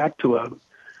directly back to a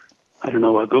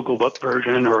Google Book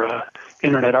version or a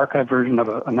Internet Archive version of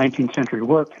a 19th century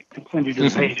work and send you to the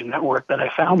page in that work that I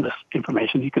found this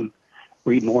information. You can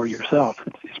read more yourself.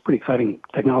 It's pretty exciting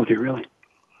technology, really.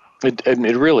 It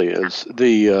really is.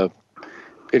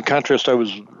 In contrast, I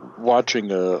was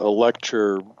watching a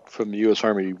lecture from the U.S.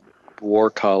 Army War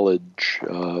College.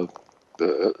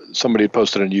 Somebody had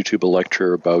posted on YouTube a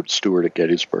lecture about Stuart at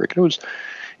Gettysburg. It was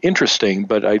interesting,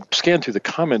 but I scanned through the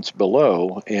comments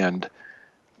below, and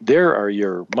there are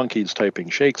your monkeys typing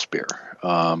Shakespeare.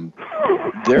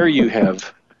 There you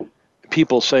have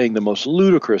people saying the most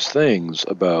ludicrous things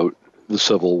about the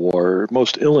Civil War,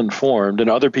 most ill-informed, and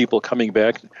other people coming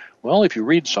back, well, if you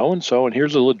read so-and-so, and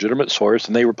here's a legitimate source,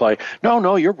 and they reply,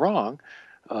 no, you're wrong,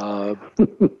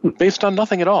 based on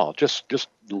nothing at all. Just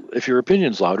if your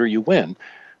opinion's louder, you win.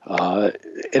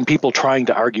 And people trying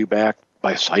to argue back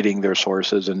by citing their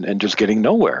sources and just getting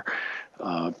nowhere.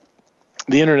 The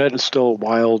internet is still a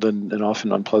wild and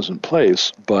often unpleasant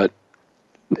place, but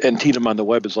Antietam on the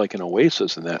web is like an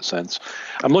oasis in that sense.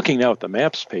 I'm looking now at the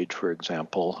maps page, for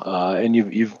example, and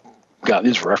you've got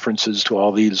these references to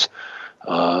all these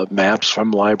maps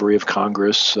from Library of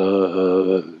Congress,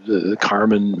 the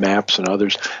Carmen maps and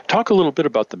others. Talk a little bit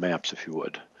about the maps, if you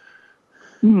would.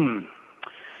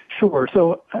 Sure.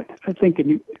 So I think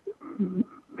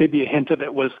maybe a hint of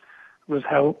it was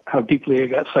how deeply I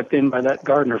got sucked in by that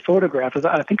Gardner photograph.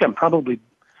 I think I'm probably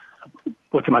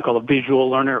what you might call a visual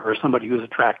learner, or somebody who's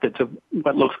attracted to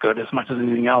what looks good as much as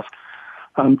anything else.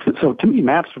 So to me,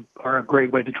 maps are a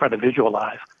great way to try to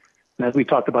visualize. And as we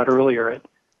talked about earlier,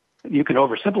 you can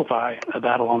oversimplify a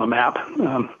battle on a map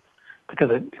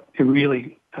because it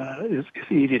really is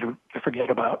easy to forget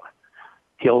about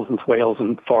hills and swales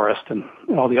and forest and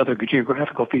all the other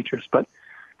geographical features. But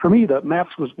for me, the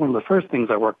maps was one of the first things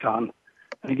I worked on.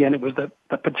 And again, it was the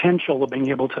potential of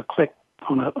being able to click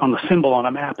on the symbol on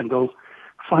a map and go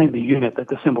find the unit that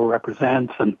the symbol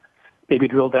represents, and maybe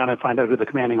drill down and find out who the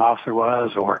commanding officer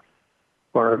was, or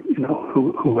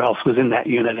who else was in that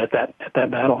unit at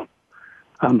that battle.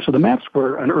 So the maps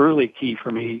were an early key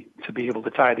for me to be able to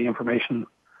tie the information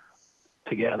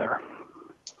together.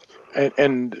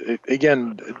 And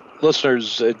again,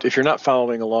 listeners, if you're not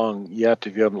following along yet,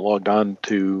 if you haven't logged on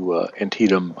to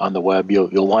Antietam on the web,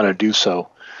 you'll want to do so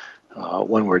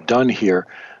when we're done here.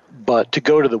 But to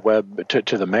go to the web,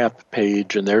 to the map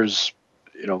page, and there's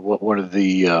one of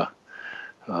the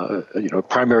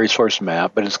primary source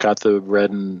map, but it's got the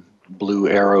red and blue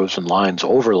arrows and lines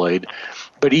overlaid,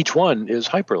 but each one is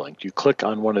hyperlinked. You click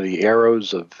on one of the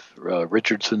arrows of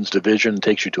Richardson's division,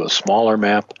 takes you to a smaller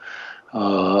map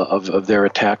of their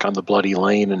attack on the Bloody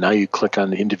Lane, and now you click on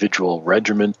the individual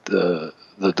regiment, the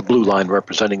blue line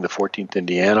representing the 14th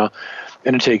Indiana,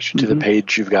 and it takes you to the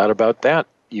page you've got about that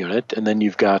unit, and then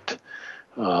you've got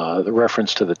the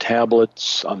reference to the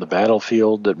tablets on the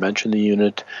battlefield that mention the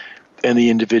unit and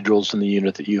the individuals in the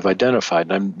unit that you've identified.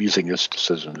 And I'm using this just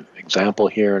as an example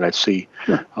here, and I see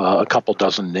a couple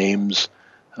dozen names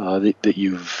that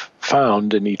you've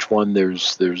found, and each one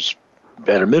there's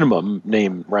at a minimum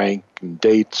name, rank, and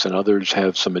dates, and others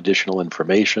have some additional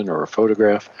information or a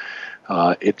photograph.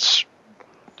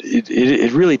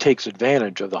 It really takes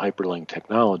advantage of the hyperlink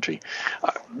technology.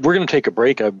 We're going to take a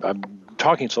break. I'm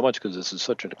talking so much because this is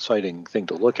such an exciting thing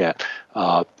to look at.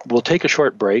 We'll take a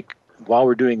short break. While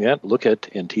we're doing that, look at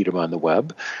Antietam on the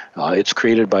web. It's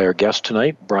created by our guest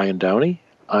tonight, Brian Downey.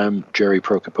 I'm Jerry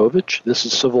Prokopowicz. This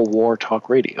is Civil War Talk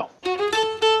Radio.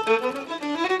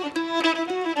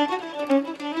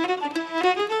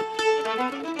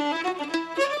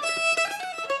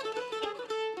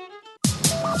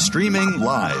 Streaming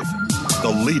live,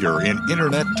 the leader in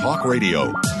Internet talk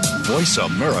radio,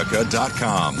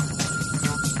 VoiceAmerica.com.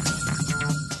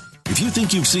 If you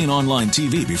think you've seen online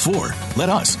TV before, let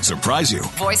us surprise you.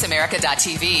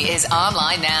 VoiceAmerica.tv is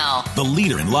online now. The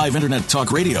leader in live Internet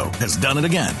talk radio has done it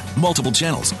again. Multiple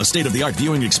channels, a state-of-the-art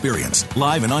viewing experience,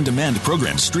 live and on-demand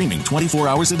programs streaming 24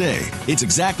 hours a day. It's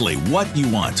exactly what you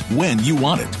want, when you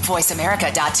want it.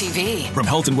 VoiceAmerica.tv. From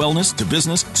health and wellness to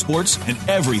business, sports, and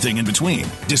everything in between.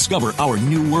 Discover our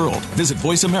new world. Visit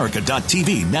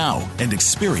VoiceAmerica.tv now and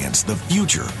experience the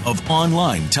future of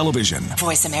online television.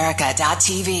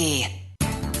 VoiceAmerica.tv.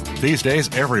 These days,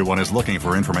 everyone is looking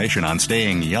for information on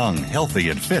staying young, healthy,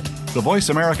 and fit. The Voice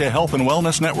America Health and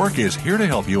Wellness Network is here to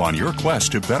help you on your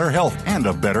quest to better health and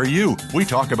a better you. We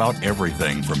talk about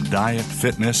everything from diet,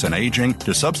 fitness, and aging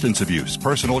to substance abuse,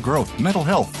 personal growth, mental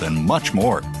health, and much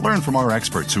more. Learn from our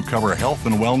experts who cover health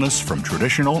and wellness from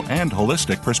traditional and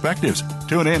holistic perspectives.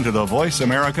 Tune in to the Voice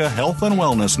America Health and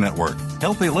Wellness Network.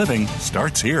 Healthy living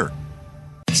starts here.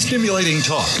 Stimulating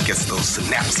talk gets those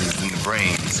synapses in the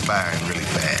brain firing really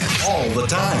fast. All the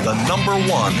time. The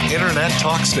 #1 Internet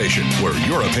talk station where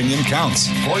your opinion counts.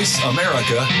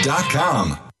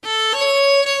 VoiceAmerica.com.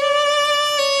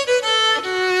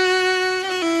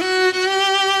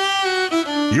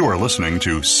 You are listening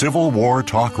to Civil War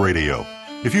Talk Radio.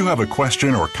 If you have a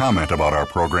question or comment about our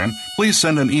program, please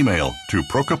send an email to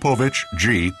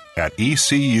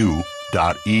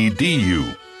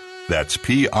prokopovichg@ecu.edu. That's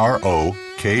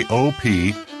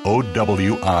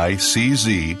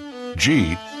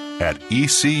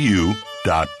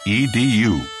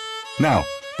PROKOPOWICZ@ecu.edu. Now,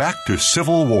 back to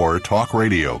Civil War Talk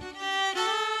Radio.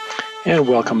 And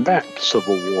welcome back to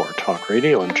Civil War Talk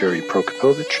Radio. I'm Jerry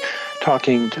Prokopowicz,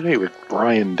 talking today with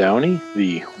Brian Downey,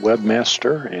 the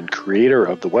webmaster and creator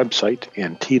of the website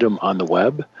Antietam on the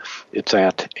Web. It's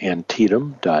at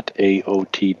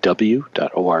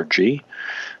antietam.aotw.org.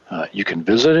 You can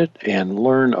visit it and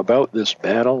learn about this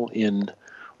battle in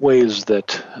ways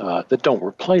that don't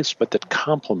replace, but that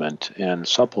complement and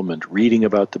supplement reading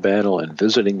about the battle and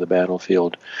visiting the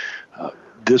battlefield.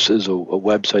 This is a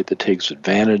website that takes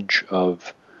advantage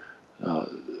of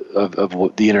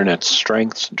what the Internet's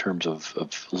strengths in terms of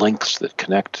links that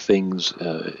connect things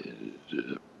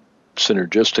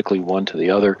synergistically one to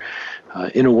the other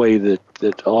in a way that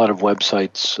a lot of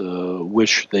websites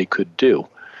wish they could do.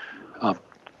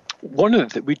 One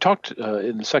of the we talked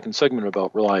in the second segment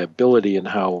about reliability and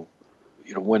how,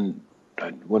 when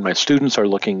my students are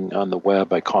looking on the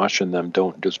web, I caution them,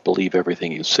 don't just believe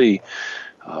everything you see.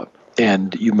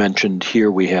 And you mentioned here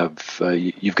we have,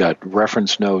 you've got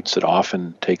reference notes that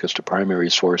often take us to primary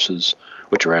sources,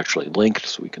 which are actually linked,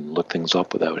 so we can look things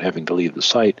up without having to leave the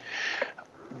site.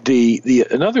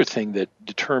 Another thing that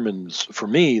determines, for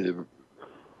me,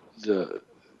 the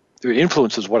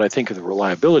influences what I think of the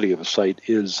reliability of a site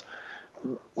is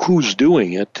who's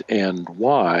doing it and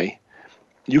why.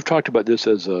 You've talked about this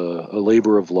as a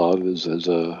labor of love, as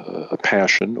a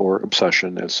passion or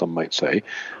obsession, as some might say,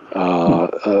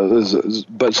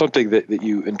 but something that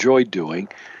you enjoy doing.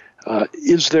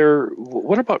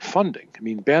 What about funding? I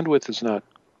mean, bandwidth is not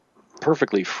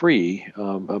perfectly free.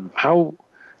 How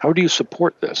do you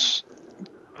support this?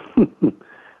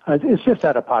 It's just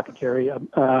out of pocket, Jerry.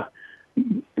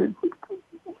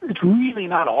 It's really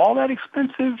not all that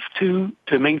expensive to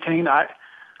maintain. I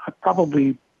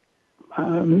probably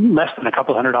less than a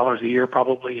couple $100 a year,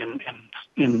 probably in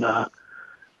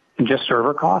just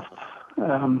server costs.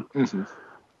 And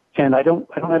I don't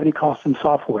have any costs in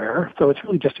software, so it's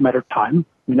really just a matter of time.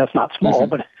 I mean, that's not small,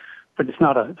 but it's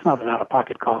not an out of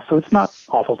pocket cost, so it's not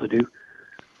awful to do.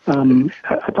 I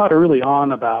thought early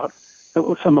on about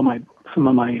some of my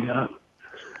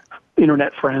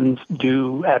internet friends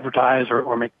do advertise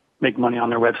or make money on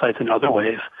their websites in other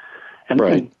ways,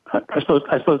 and I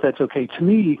suppose that's okay. To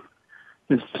me,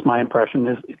 it's just my impression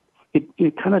is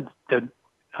it kind of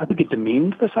I think it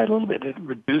demeans the site a little bit. It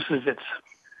reduces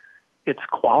its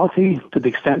quality to the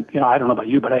extent, I don't know about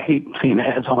you, but I hate seeing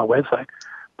ads on a website.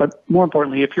 But more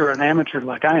importantly, if you're an amateur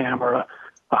like I am, or a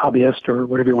hobbyist, or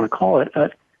whatever you want to call it,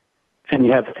 and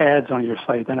you have ads on your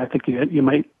site, then I think you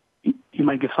might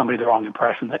give somebody the wrong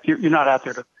impression that you're not out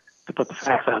there to put the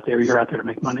facts out there. You're out there to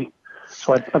make money.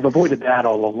 So I've avoided that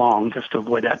all along, just to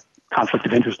avoid that conflict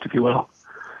of interest, if you will.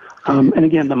 And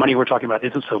again, the money we're talking about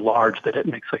isn't so large that it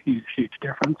makes a huge, huge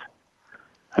difference.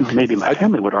 And maybe my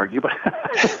family would argue, but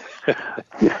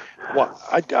yeah. Well,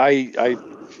 I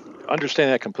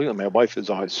understand that completely. My wife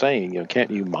is always saying, can't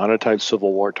you monetize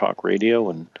Civil War Talk Radio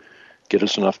and get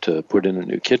us enough to put in a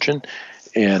new kitchen?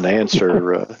 And I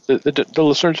answer, the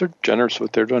listeners are generous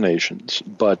with their donations,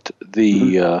 but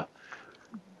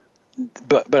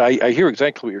but I hear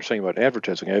exactly what you're saying about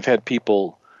advertising. I've had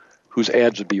people whose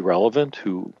ads would be relevant,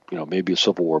 who, maybe a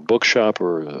Civil War bookshop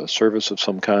or a service of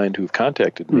some kind, who've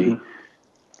contacted me.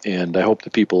 And I hope the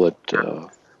people at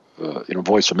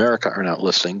Voice America are not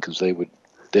listening, because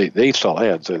they sell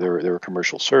ads. They're a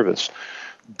commercial service.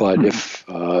 But if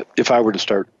I were to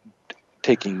start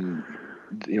taking,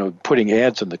 putting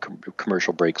ads in the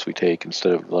commercial breaks we take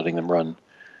instead of letting them run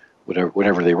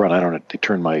whatever they run, they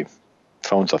turn my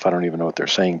phones off. I don't even know what they're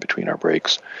saying between our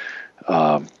breaks.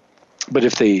 But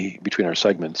between our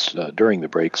segments during the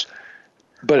breaks,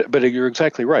 but you're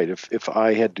exactly right. If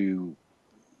I had to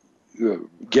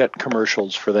get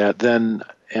commercials for that, then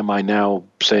am I now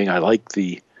saying I like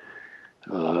the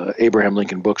Abraham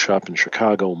Lincoln Bookshop in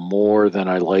Chicago more than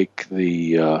I like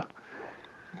the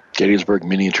Gettysburg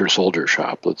Miniature Soldier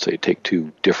Shop? Let's say, take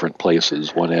two different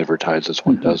places. One advertises,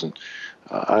 one doesn't.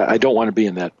 I don't want to be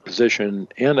in that position,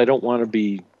 and I don't want to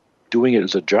be doing it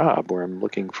as a job where I'm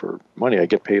looking for money. I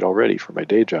get paid already for my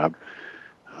day job.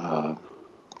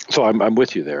 So I'm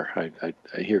with you there. I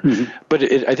hear, but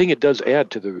I think it does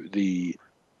add to the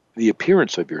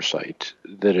appearance of your site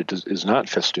that it is not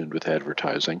festooned with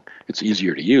advertising. It's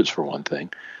easier to use, for one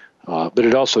thing, but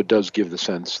it also does give the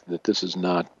sense that this is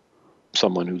not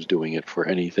someone who's doing it for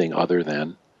anything other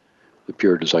than the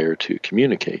pure desire to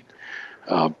communicate.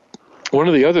 One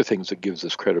of the other things that gives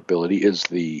this credibility is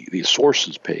the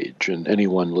sources page, and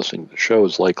anyone listening to the show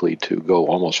is likely to go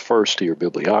almost first to your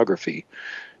bibliography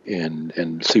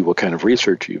and see what kind of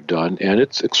research you've done, and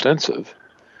it's extensive,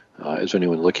 as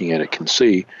anyone looking at it can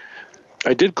see.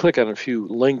 I did click on a few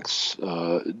links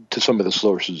to some of the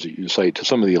sources that you cite, to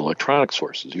some of the electronic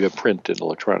sources. You have print and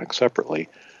electronic separately.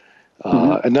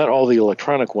 And not all the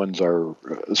electronic ones are,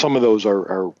 some of those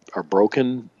are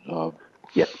broken.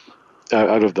 Yes.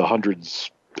 Out of the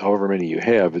hundreds, however many you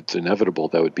have, it's inevitable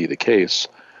that would be the case.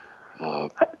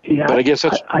 But I guess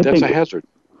that's a hazard.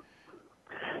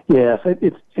 Yes,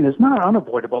 it's not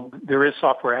unavoidable. There is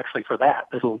software actually for that.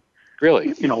 It'll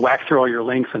really, whack through all your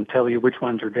links and tell you which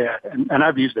ones are dead. And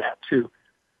I've used that too.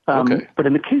 Okay. But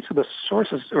in the case of the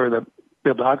sources or the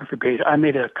bibliography page, I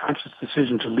made a conscious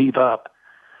decision to leave up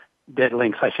dead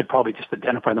links. I should probably just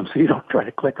identify them so you don't try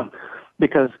to click them,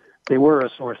 because they were a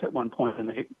source at one point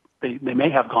and they may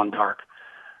have gone dark.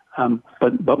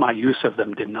 But my use of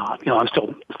them did not. I'm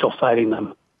still citing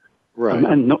them. Right.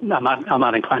 And no, I'm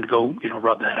not inclined to go,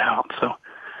 rub that out. So,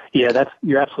 yeah,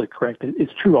 you're absolutely correct.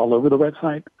 It's true all over the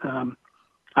website.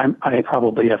 I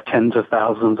probably have tens of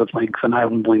thousands of links, and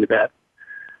I'm willing to bet,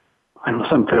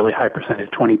 some fairly high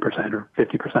percentage, 20% or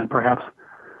 50% perhaps,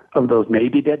 of those may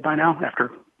be dead by now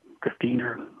after 15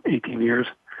 or 18 years.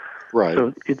 Right.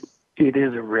 So it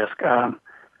is a risk.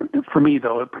 For me,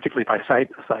 though, particularly if I cite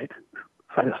a site,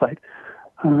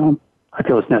 I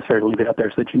feel it's necessary to leave it up there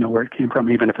so that you know where it came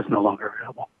from, even if it's no longer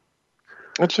available.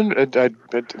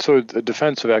 So a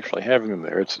defense of actually having them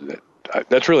there,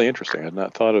 that's really interesting. I had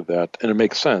not thought of that, and it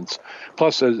makes sense.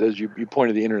 Plus, as you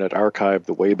pointed, the Internet Archive,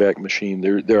 the Wayback Machine,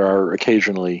 there are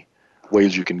occasionally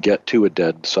ways you can get to a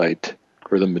dead site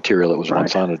or the material that was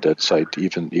once on a dead site,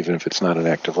 even if it's not an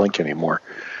active link anymore.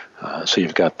 So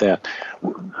you've got that.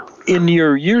 In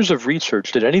your years of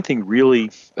research, did anything really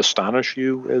astonish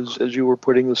you as you were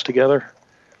putting this together?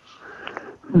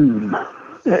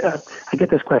 I get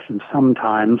this question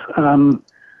sometimes.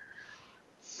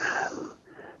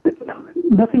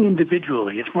 Nothing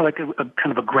individually. It's more like a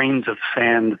kind of a grains of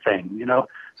sand thing,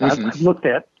 I've looked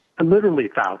at literally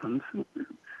thousands,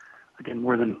 again,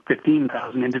 more than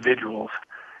 15,000 individuals,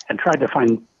 and tried to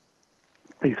find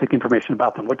basic information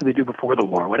about them. What did they do before the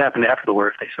war? What happened after the war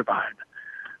if they survived?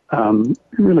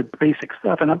 Really basic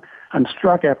stuff. And I'm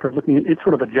struck after looking at it's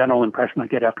sort of a general impression I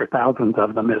get after thousands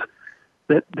of them is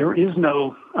that there is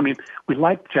no, we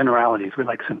like generalities. We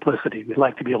like simplicity. We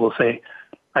like to be able to say,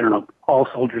 all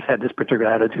soldiers had this particular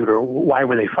attitude, or why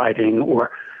were they fighting,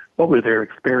 or what was their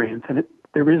experience? And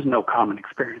there is no common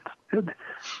experience.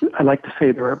 I like to say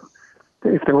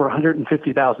if there were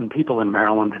 150,000 people in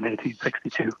Maryland in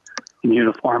 1862 in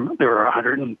uniform, there were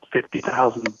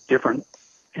 150,000 different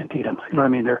Antietam.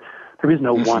 There is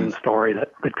no one story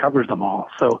that covers them all.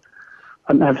 So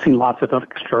I've seen lots of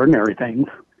extraordinary things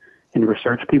in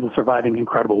research, people surviving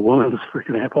incredible wounds, for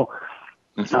example,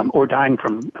 or dying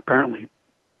from apparently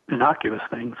innocuous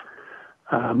things.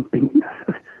 One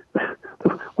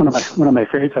of my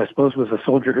favorites, I suppose, was a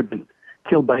soldier who'd been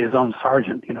killed by his own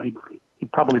sergeant. He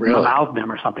probably mouthed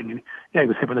him or something. He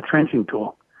was hit with a trenching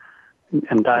tool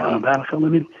and died on the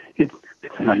battlefield. It's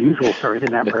an unusual story. It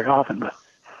didn't happen very often, but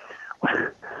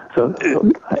so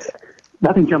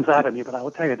nothing jumps out at me. But I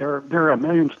will tell you, there are a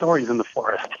million stories in the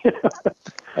forest.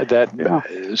 That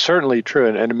is certainly true,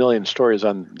 and a million stories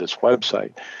on this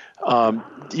website.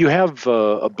 You have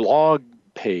a blog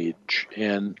page,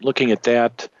 and looking at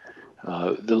that,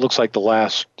 it looks like the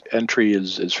last entry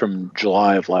is from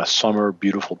July of last summer.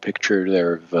 Beautiful picture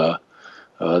there of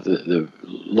the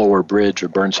lower bridge, or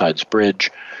Burnside's Bridge.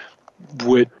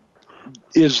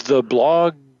 Is the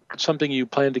blog something you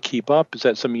plan to keep up? Is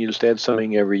that something you just add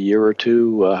something every year or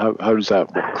two? How does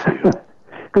that work for you?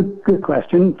 Good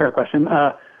question. Fair question.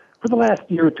 For the last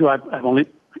year or two, I've only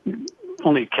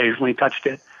occasionally touched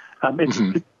it.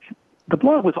 The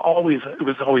blog was always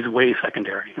way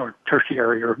secondary or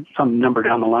tertiary or some number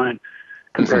down the line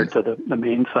compared to the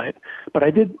main site. But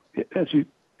I did, as you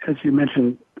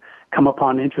mentioned, come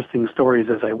upon interesting stories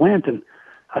as I went, and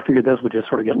I figured those would just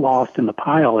sort of get lost in the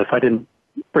pile if I didn't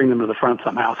bring them to the front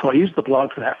somehow. So I used the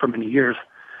blog for that for many years.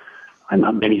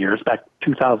 Not many years, back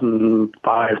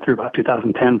 2005 through about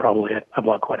 2010 probably. I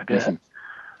blogged quite a bit.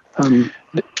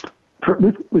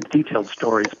 With detailed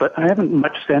stories, but I haven't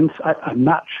much since. I'm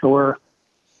not sure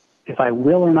if I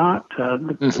will or not.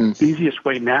 The easiest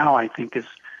way now, I think, is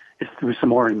through some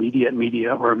more immediate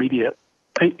media or immediate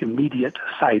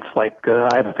sites. Like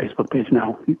I have a Facebook page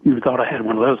now. You thought I had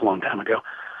one of those a long time ago,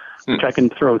 which I can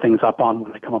throw things up on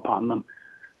when I come upon them,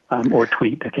 or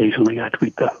tweet occasionally. I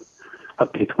tweet the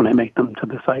updates when I make them to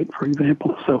the site, for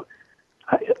example. So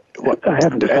I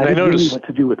haven't decided really what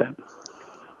to do with that.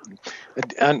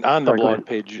 On the blog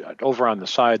page, over on the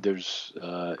side, there's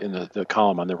in the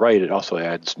column on the right, it also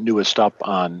adds newest up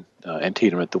on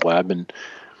Antietam at the Web, and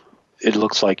it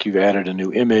looks like you've added a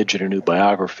new image and a new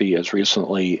biography as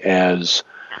recently as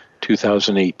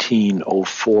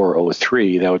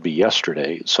 2018-04-03. That would be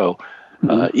yesterday. So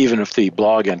even if the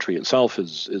blog entry itself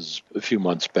is a few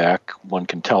months back, one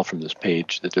can tell from this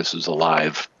page that this is a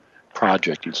live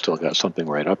project. You've still got something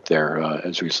right up there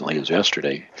as recently as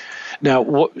yesterday.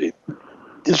 Now,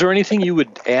 is there anything you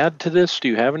would add to this? Do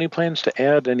you have any plans to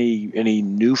add any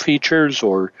new features,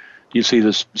 or do you see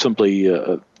this simply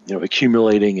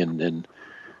accumulating and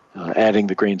adding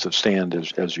the grains of sand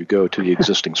as you go to the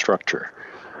existing structure?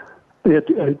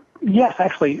 Yes,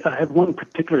 actually, I have one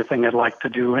particular thing I'd like to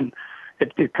do, and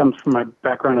it comes from my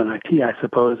background in IT, I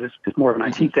suppose. It's more of an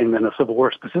IT thing than a Civil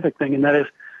War specific thing, and that is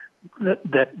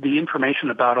that the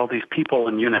information about all these people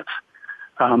and units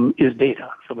is data,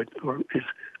 or is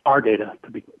our data, to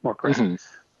be more correct.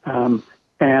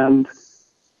 And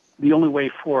the only way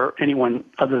for anyone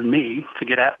other than me to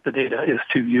get at the data is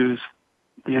to use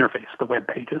the interface, the web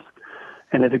pages.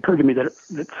 And it occurred to me that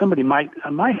somebody might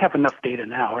have enough data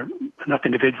now, or enough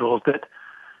individuals that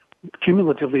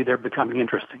cumulatively they're becoming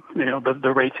interesting.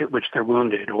 The rates at which they're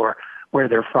wounded, or where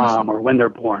they're from, or when they're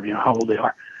born, how old they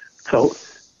are. So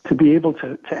to be able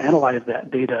to analyze that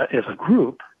data as a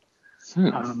group,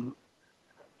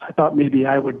 I thought maybe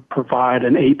I would provide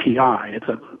an API. It's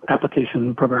an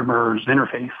application programmer's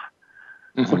interface,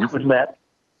 which would let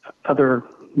other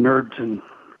nerds and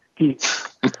geeks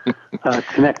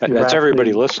connect. That's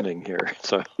everybody listening here.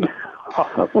 So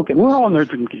okay, we're all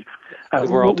nerds and geeks.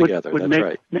 We're all together. That's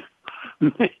right.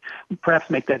 Perhaps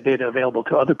make that data available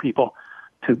to other people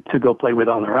to go play with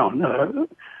on their own.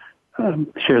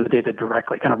 Share the data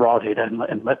directly, kind of raw data,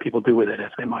 and let people do with it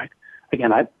as they might.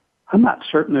 Again, I'm not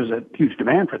certain there's a huge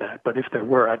demand for that, but if there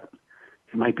were, it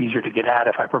might be easier to get at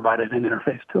if I provided an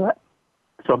interface to it.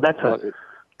 So that's kind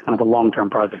of a long-term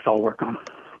project I'll work on.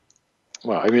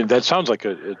 Well, I mean, that sounds like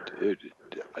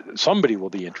somebody will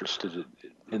be interested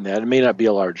in that. It may not be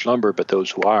a large number, but those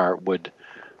who are would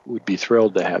be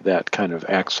thrilled to have that kind of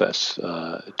access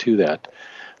to that.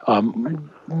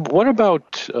 What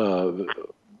about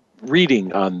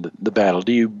reading on the battle?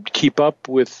 Do you keep up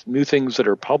with new things that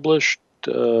are published?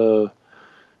 Do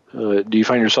you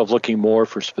find yourself looking more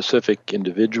for specific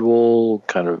individual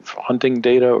kind of hunting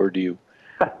data, or do you?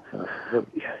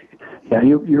 Yeah,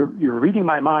 you're reading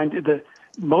my mind.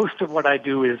 Most of what I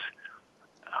do is,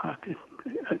 I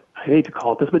hate to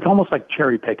call it this, but it's almost like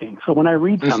cherry picking. So when I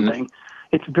read something,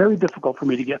 it's very difficult for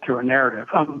me to get through a narrative.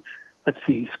 Let's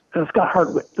see, Scott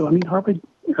Hartwig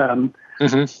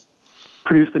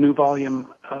produced a new volume.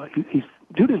 He's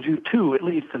due to do 2 at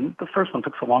least, and the first one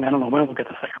took so long. I don't know when we'll get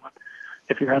the second one,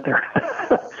 if you're out there.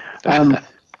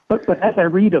 But as I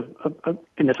read and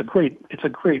it's a great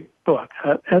book.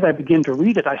 As I begin to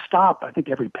read it, I stop, I think,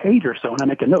 every page or so, and I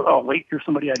make a note. Oh, wait, here's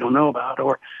somebody I don't know about,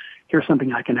 or here's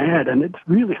something I can add. And it's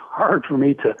really hard for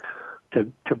me to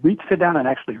sit down and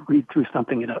actually read through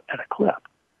something at a clip.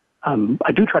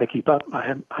 I do try to keep up.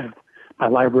 My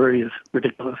library is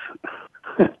ridiculous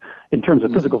in terms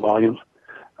of physical volumes,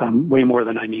 way more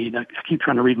than I need. I keep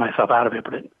trying to read myself out of it,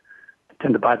 but I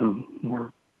tend to buy them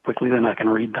more quickly than I can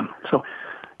read them. So,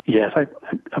 yes,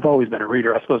 I've always been a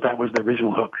reader. I suppose that was the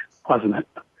original hook, wasn't it?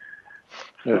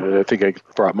 I think I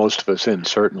brought most of us in,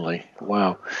 certainly.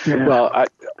 Wow. Yeah. Well,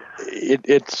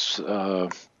 it's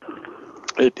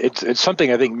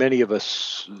something I think many of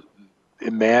us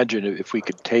imagine if we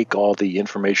could take all the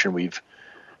information we've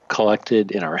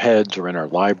collected in our heads or in our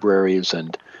libraries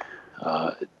and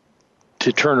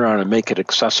to turn around and make it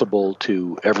accessible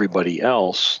to everybody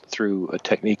else through a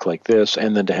technique like this,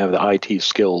 and then to have the IT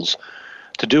skills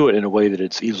to do it in a way that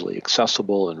it's easily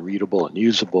accessible and readable and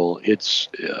usable. It's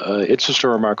just a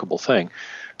remarkable thing.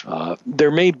 There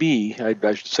may be, I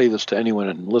should say this to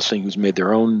anyone listening who's made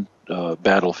their own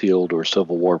battlefield or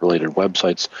Civil War related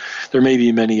websites, there may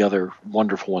be many other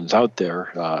wonderful ones out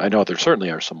there. I know there certainly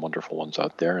are some wonderful ones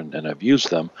out there, and I've used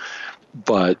them.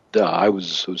 But I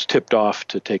was tipped off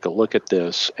to take a look at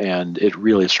this, and it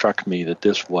really struck me that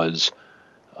this was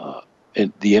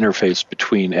the interface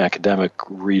between academic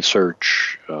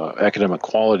research, academic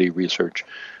quality research,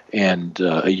 and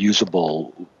a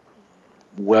usable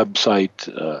website.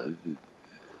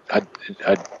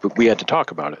 We had to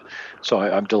talk about it. So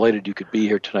I'm delighted you could be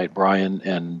here tonight, Brian,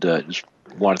 and just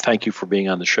want to thank you for being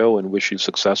on the show and wish you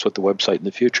success with the website in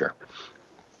the future.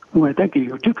 Well, thank you.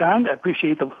 You're too kind. I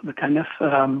appreciate the kindness,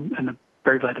 and I'm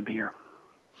very glad to be here.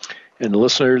 And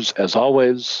listeners, as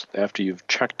always, after you've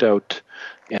checked out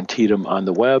Antietam on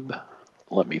the web.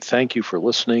 Let me thank you for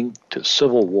listening to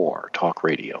Civil War Talk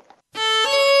Radio.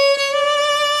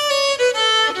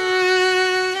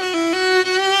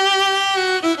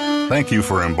 Thank you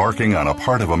for embarking on a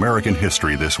part of American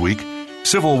history this week.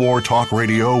 Civil War Talk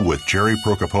Radio with Jerry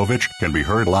Prokopowicz can be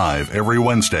heard live every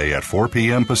Wednesday at 4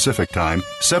 p.m. Pacific Time,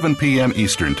 7 p.m.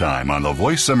 Eastern Time on the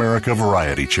Voice America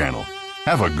Variety Channel.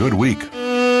 Have a good week.